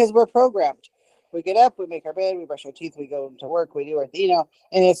too because we're programmed. We get up, we make our bed, we brush our teeth, we go to work, we do our,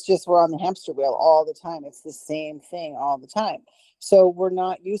 and it's just we're on the hamster wheel all the time. It's the same thing all the time. So we're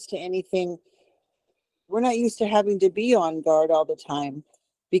not used to anything. We're not used to having to be on guard all the time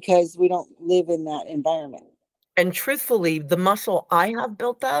because we don't live in that environment. And truthfully, the muscle I have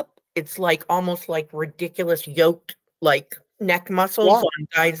built up, it's like almost like ridiculous yoked like neck muscles Yeah, on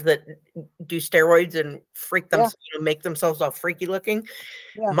guys that do steroids and freak them, yeah, make themselves all freaky looking.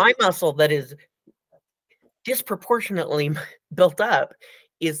 yeah. My muscle that is disproportionately built up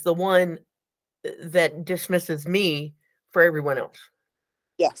is the one that dismisses me for everyone else.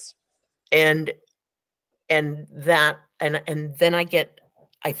 Yes. And that and then I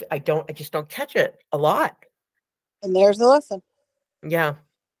just don't catch it a lot. And there's the lesson. Yeah.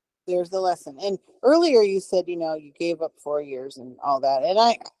 There's the lesson. And earlier you said, you gave up 4 years and all that. And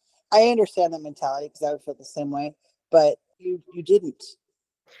I understand that mentality because I would feel the same way, but you didn't.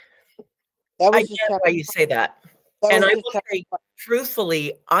 That I was just get why chapter you say that. That And was I just will chapter say, one.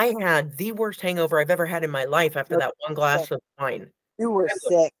 truthfully, I had the worst hangover I've ever had in my life after Nope. that one Sick. glass of wine. You were I was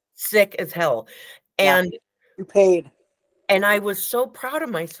sick. sick as hell. Yeah. And You paid. I was so proud of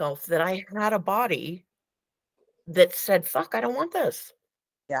myself that I had a body that said, "Fuck, I don't want this."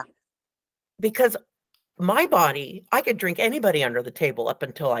 Yeah. Because my body, I could drink anybody under the table up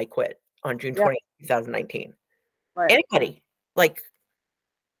until I quit on June Yeah. 20th, 2019. Right. Anybody. Like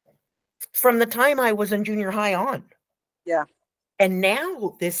from the time I was in junior high on. Yeah. And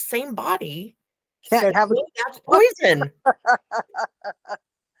now this same body Can't said, have it. "Oh, that's poison."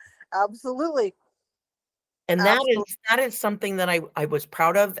 Absolutely. And Absolutely. that is something that I was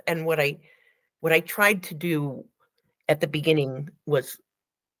proud of, and what I tried to do at the beginning was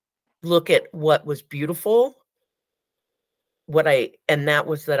look at what was beautiful, and that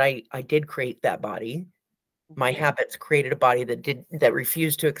was that I did create that body. My Mhm. habits created a body that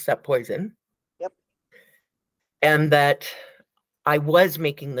refused to accept poison, Yep. and that I was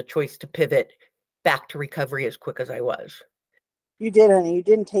making the choice to pivot back to recovery as quick as I was. You did, honey. You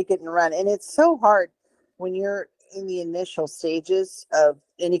didn't take it and run. And it's so hard when you're in the initial stages of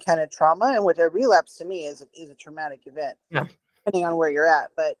any kind of trauma. And with a relapse to me is a traumatic event, Yeah. depending on where you're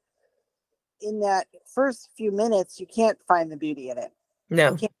at. But in that first few minutes, you can't find the beauty in it. You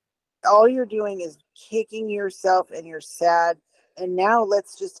No. can't. All you're doing is kicking yourself and you're sad. And now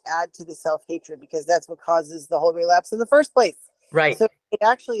let's just add to the self-hatred because that's what causes the whole relapse in the first place. Right. So it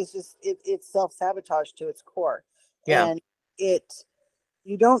actually is just it's self-sabotage to its core. Yeah. And it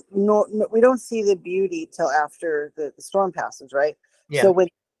you don't know we don't see the beauty till after the storm passes, right? So Yeah. when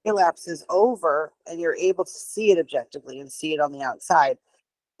relapse is over and you're able to see it objectively and see it on the outside,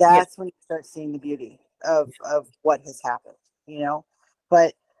 Yeah. That's when you start seeing the beauty of what has happened, you know.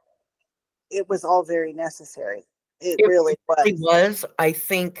 But it was all very necessary. It It really really was. was. I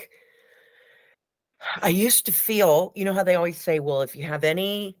think I used to feel, you know how they always say, well, if you have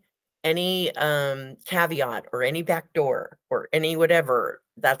any caveat or any backdoor or any whatever,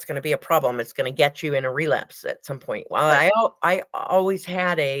 that's going to be a problem. It's going to get you in a relapse at some point. Well, Right. I always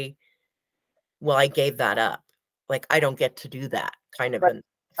had well, I gave that up. Like I don't get to do that kind of Right. a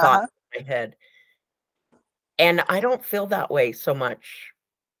thought Uh-huh. in my head. And I don't feel that way so much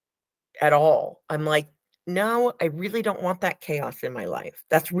at all. I'm like, no, I really don't want that chaos in my life.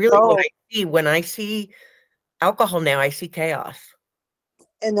 That's really what No, I see when I see alcohol now. I see chaos.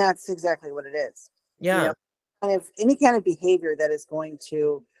 and that's exactly what it is. You know, Yeah. kind of any kind of behavior that is going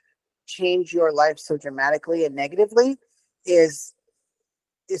to change your life so dramatically and negatively is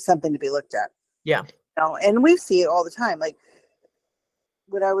is something to be looked at. Yeah. You know, and we see it all the time. Like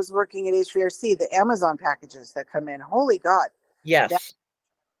when I was working at HVRC, the Amazon packages that come in, holy God, that Yes.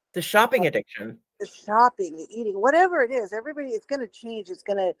 The shopping addiction. the shopping, the eating, whatever it is, everybody it's gonna change. It's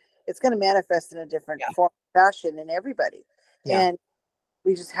gonna manifest in a different Yeah. form fashion in everybody. Yeah. And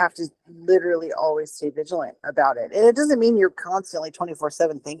we just have to literally always stay vigilant about it. And it doesn't mean you're constantly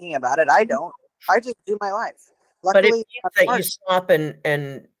 24/7 thinking about it. I don't. I just do my life. But it Luckily, means I'm that you smart. stop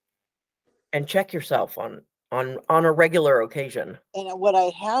and check yourself on a regular occasion. And what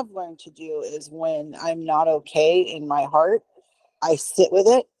I have learned to do is when I'm not okay in my heart, I sit with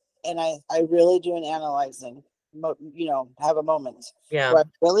it and I really do an analyzing, have a moment Yeah. where I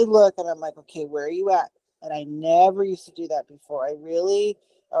really look and I'm like, okay, where are you at? And I never used to do that before. I really,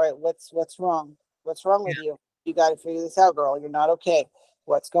 all right, what's wrong? What's wrong Yeah. with you? You got to figure this out, girl. You're not okay.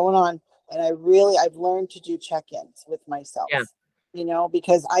 What's going on? And I've learned to do check-ins with Yeah. myself,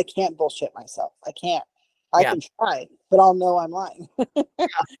 because I can't bullshit myself. I can't. I Yeah. can try, but I'll know I'm lying.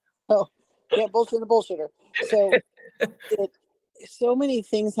 So can't bullshit a bullshitter. So it, so many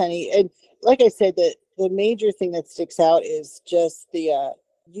things, honey. And like I said, the major thing that sticks out is just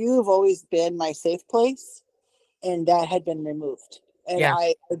you've always been my safe place, and that had been removed. And Yeah.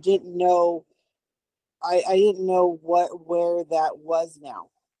 I didn't know, I didn't know where that was now.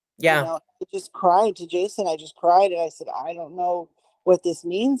 Yeah. I just cried to Jason. I just cried and I said, I don't know what this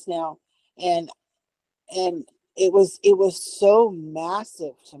means now. And and it was so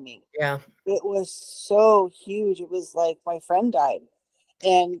massive to me. Yeah. It was so huge. It was like my friend died.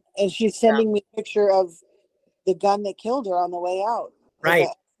 And she's Yeah. sending me a picture of the gun that killed her on the way out as Right.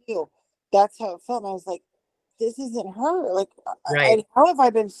 a you. That's how it felt. And I was like, this isn't her. Like, Right. how have I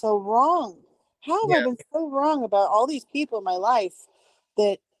been so wrong? How have I Yeah. been so wrong about all these people in my life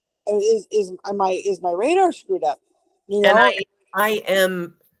that is my radar screwed up? You And know, I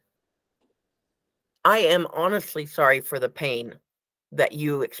am I am honestly sorry for the pain that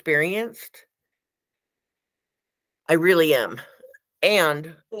you experienced. I really am.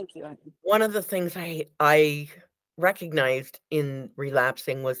 And thank you. one of the things I recognized in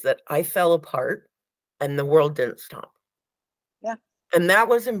relapsing was that I fell apart and the world didn't stop. Yeah, And that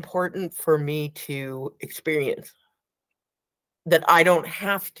was important for me to experience, that I don't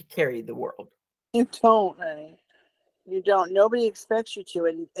have to carry the world. you don't, honey. You don't. Nobody expects you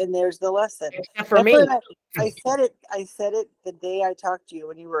to, and there's the lesson. Except for me. Remember, I said it the day I talked to you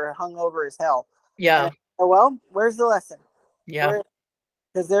when you were hungover as hell. And Yeah. well, where's the lesson? Yeah. Where,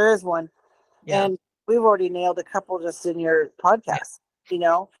 because there is one, Yeah. and we've already nailed a couple just in your Yeah. podcast.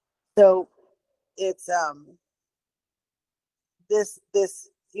 So it's this.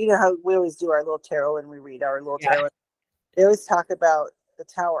 You know how we always do our little tarot and we read our little Yeah. tarot. They always talk about the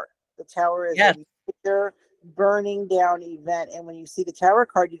tower. The tower is Yes. a major burning down event, and when you see the tower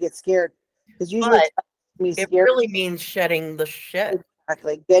card, you get scared because usually But me it scared, really means shedding the shit.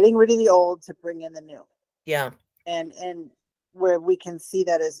 exactly, getting rid of the old to bring in the new, Yeah. and where we can see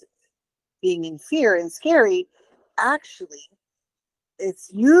that as being in fear and scary, actually,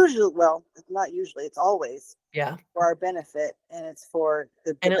 it's usually, well, it's not usually, it's always Yeah. for our benefit, and it's for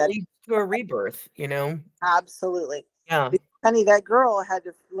the And it better. leads to a rebirth, you know? Absolutely, Yeah. because, honey, that girl had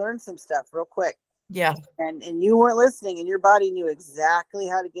to learn some stuff real quick. Yeah. And you weren't listening, and your body knew exactly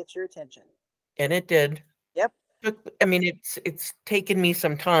how to get your attention. And it did. Yep. I mean, it's taken me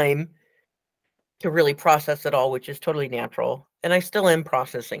some time to really process it all, which is totally natural. And I still am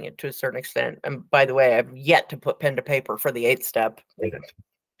processing it to a certain extent. And by the way, I've yet to put pen to paper for the 8th step. I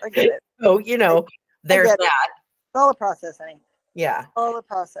get it. So, I, I there's get it. that. It's all a process, honey. Yeah. All a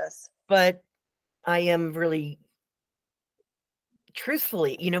process. But I am really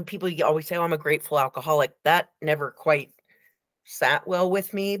truthfully, people always say, oh, I'm a grateful alcoholic. That never quite sat well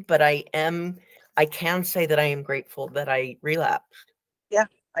with me, but I can say that I am grateful that I relapsed. Yeah.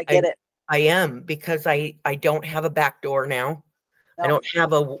 I I get it. I am, because I don't have a back door now. I No. don't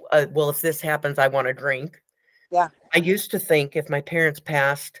have well, if this happens, I want to drink. Yeah. I used to think if my parents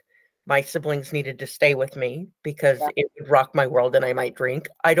passed, my siblings needed to stay with me because Yeah. it would rock my world and I might drink.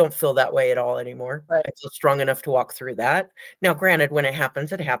 I don't feel that way at all anymore. Right. I feel strong enough to walk through that. Now, granted, when it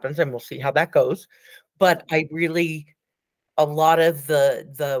happens, and we'll see how that goes. But I really, a lot of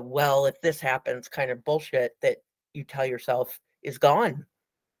the well, if this happens kind of bullshit that you tell yourself is gone.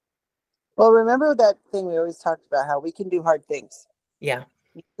 Well, remember that thing we always talked about, how we can do hard things. Yeah.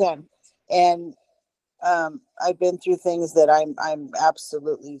 We can. And I've been through things that I'm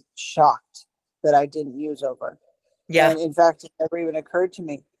absolutely shocked that I didn't use over. Yeah. And in fact, it never even occurred to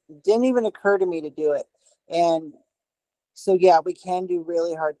me. It didn't even occur to me to do it. And so yeah, we can do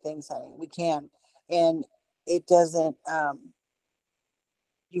really hard things, honey. We can. And it doesn't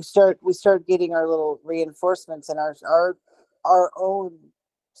we start getting our little reinforcements and our own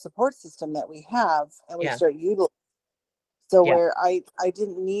support system that we have, and we Yeah. start utilizing. So Yeah. where I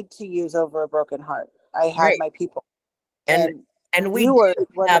didn't need to use over a broken heart. I had Right. my people. And And and we you do were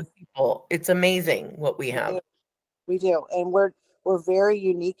one of have people. It's amazing what we we have. do. We do. And we're very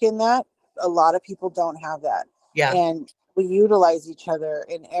unique in that. A lot of people don't have that. Yeah. And we utilize each other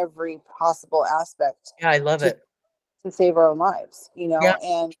in every possible aspect Yeah, I love to it. save our own lives, Yeah.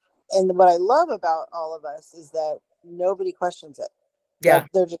 and what I love about all of us is that nobody questions it. That Yeah.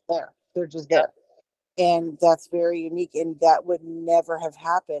 they're just there. They're just Yeah. there. And that's very unique. And that would never have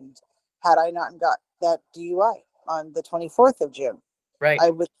happened had I not got that DUI on the 24th of June. Right.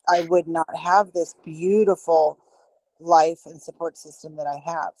 I would not have this beautiful life and support system that I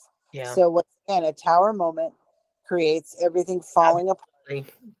have. Yeah. So once again, a tower moment creates everything falling apart,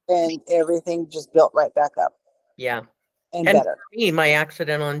 Absolutely. and everything just built right back up Yeah. and And better. for me, my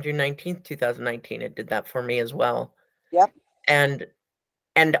accident on June 19th, 2019, it did that for me as well. Yep.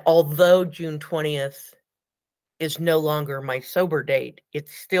 And although June 20th is no longer my sober date, it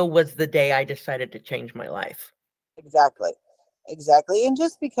still was the day I decided to change my life. Exactly. Exactly. And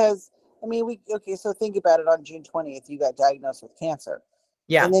just because, I mean, okay, so think about it. On June 20th, you got diagnosed with cancer.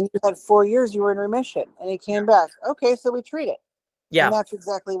 Yeah. And then you had 4 years you were in remission and it came back. Okay, so we treat it. And Yeah. that's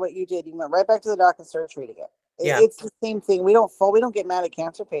exactly what you did. You went right back to the doc and started treating it. Yeah. It's the same thing. We don't get mad at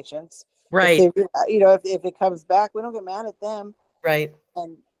cancer patients. If Right. they, if it comes back, we don't get mad at them. Right.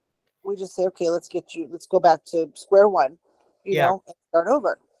 And we just say, okay, let's go back to square one, Yeah. and start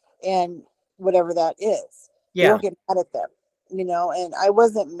over. And whatever that is, we Yeah. don't get mad at them, and I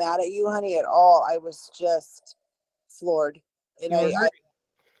wasn't mad at you, honey, at all. I was just floored. And You were hurt.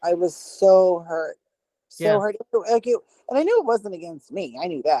 I was so hurt, so Yeah. hurt. And I knew it wasn't against me. I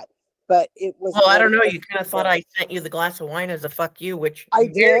knew that, but it was Well, I what don't it know. was. You kind of thought I sent you the glass of wine as a fuck you, which I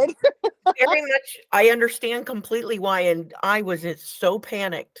did. very much I understand completely why. And I was so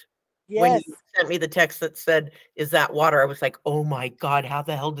panicked when you Yes. sent me the text that said, "Is that water?" I was like, "Oh my God, how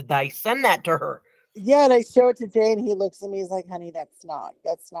the hell did I send that to her?" Yeah, and I show it to Jay, and he looks at me. He's like, "Honey, that's not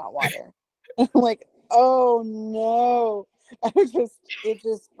water." I'm like, "Oh no!" It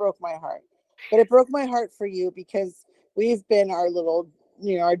just broke my heart. But it broke my heart for you because we've been our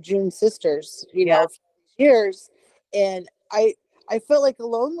June sisters, Yeah. for years, and I felt like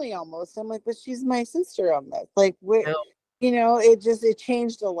lonely almost. I'm like, but she's my sister on this. Like, No. it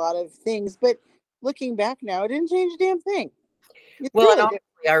changed a lot of things. But looking back now, it didn't change a damn thing. It Well, and really did.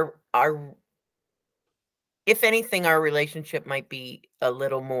 honestly, our if anything, our relationship might be a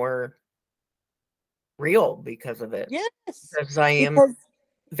little more real because of it. Yes, Because I am because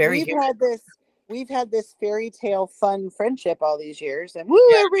very we've human. had this we've had this fairy tale fun friendship all these years, and woo,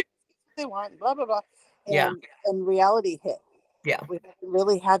 Yeah. everybody they want, blah blah blah, Yeah. and reality hit. Yeah. We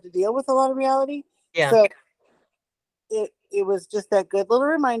really had to deal with a lot of reality, Yeah. so it was just that good little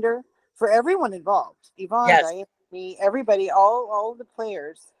reminder for everyone involved, Yvonne, Yes. Diane, me, everybody, all the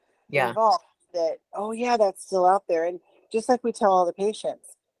players Yeah. involved, that, oh yeah, that's still out there. And just like we tell all the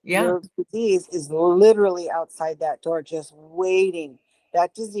patients, Yeah. your disease is literally outside that door, just waiting.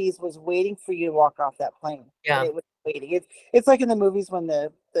 That disease was waiting for you to walk off that plane. Yeah. It was waiting. It's like in the movies when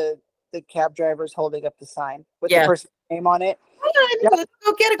the cab driver's holding up the sign with the Yeah. person's name on it. Hold on, Yep. let's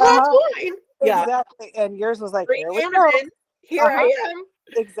go get a glass Uh-huh. of wine. Yeah. Exactly. And yours was like, Bring here we Hannah go. in. Here I Uh-huh. am.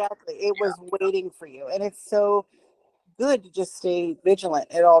 Exactly. It Yeah. was waiting for you. And it's so good to just stay vigilant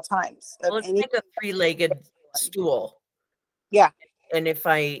at all times of Well, it's any. like a three-legged stool. Yeah. And if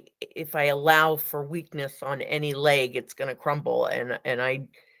I allow for weakness on any leg, it's gonna crumble. And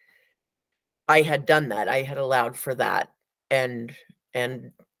I had done that. I had allowed for that. And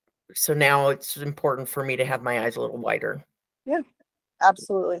so now it's important for me to have my eyes a little wider. Yeah.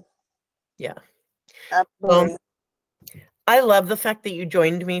 Absolutely. Yeah. Well, Absolutely. I love the fact that you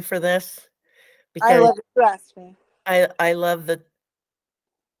joined me for this I because love that you asked me. I love that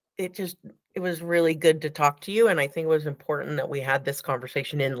it just it was really good to talk to you, and I think it was important that we had this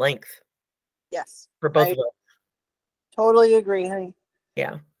conversation in length Yes, for both I of us. totally agree, honey.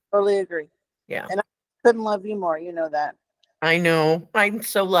 Yeah. Totally agree. Yeah. And I couldn't love you more. You know that. I know. I'm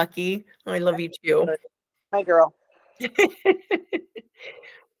so lucky. I love you too. My girl.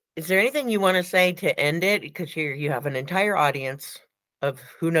 Is there anything you want to say to end it? Because here you have an entire audience of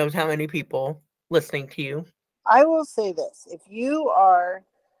who knows how many people listening to you. I will say this. If you are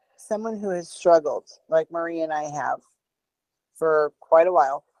someone who has struggled, like Marie and I have for quite a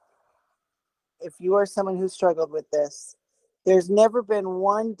while, if you are someone who struggled with this, there's never been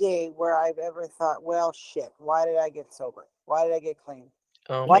one day where I've ever thought, well, shit, why did I get sober? Why did I get clean?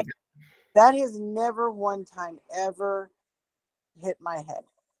 Oh Why? my God. That has never one time ever hit my head.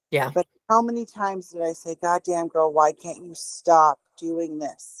 Yeah. But how many times did I say, God damn girl, why can't you stop doing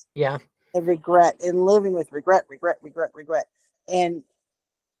this? Yeah. And regret and living with regret, regret, regret, regret. And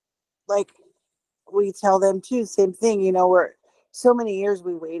like we tell them too, same thing, we're so many years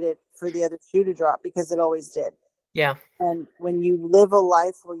we waited for the other shoe to drop because it always did. Yeah. And when you live a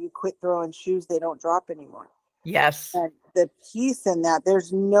life where you quit throwing shoes, they don't drop anymore. Yes. And the peace in that,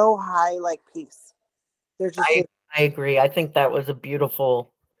 there's no high like peace. There's just I I agree. I think that was a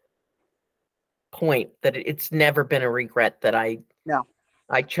beautiful point that it's never been a regret that no,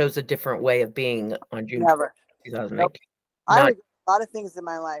 I chose a different way of being on June 4th, never. Nope. 2019. I Not regret a lot of things in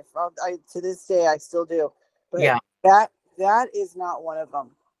my life. To this day, I still do. But yeah. that is not one of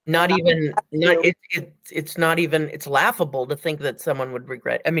them. And Not not even not you. it's not even it's laughable to think that someone would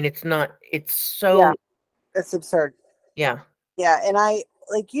regret. I mean, it's not it's Yeah, so it's absurd. yeah. Yeah, and I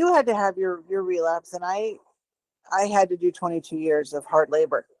like you had to have your relapse, and I had to do 22 years of hard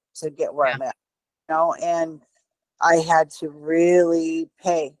labor to get where Yeah. I'm at. And I had to really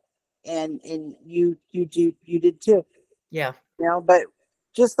pay, and you did too. Yeah. But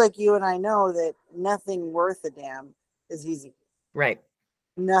just like you and I know that nothing worth a damn is easy. Right.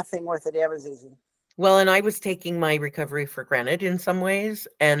 Nothing worth a damn is easy. Well, and I was taking my recovery for granted in some ways,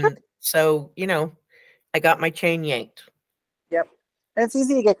 and so, I got my chain yanked. Yep. And it's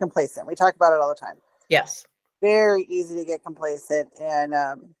easy to get complacent. We talk about it all the time. Yes. Very easy to get complacent, and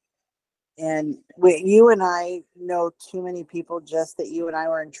you and I know too many people just that you and I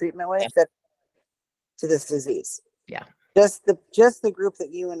were in treatment Yeah. with that to this disease. Yeah. Just the group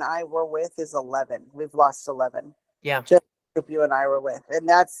that you and I were with is 11. We've lost 11. Yeah. Just the group you and I were with, and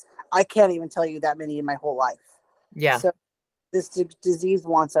I can't even tell you that many in my whole life. Yeah. So this disease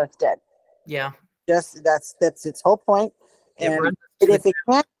wants us dead. Yeah. Just that's its whole point. It And runs to the if it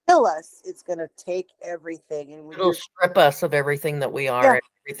can't kill us, it's gonna take everything. And when it'll you're strip us of everything that we are yeah, and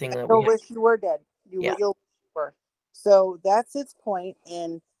everything that we you'll have. wish you were dead. Yeah. You'll wish you were. So that's its point.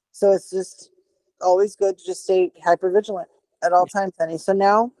 And so it's just always good to just stay hyper vigilant at all times, honey. So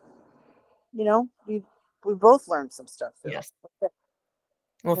now, we both learned some stuff too. Yes. Well,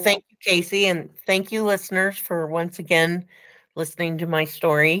 You know, thank you, Kayci, and thank you, listeners, for once again listening to my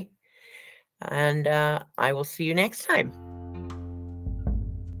story. And I will see you next time.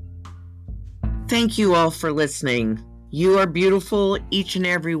 Thank you all for listening. You are beautiful, each and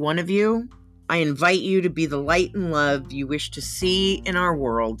every one of you. I invite you to be the light and love you wish to see in our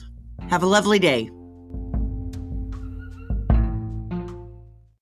world. Have a lovely day.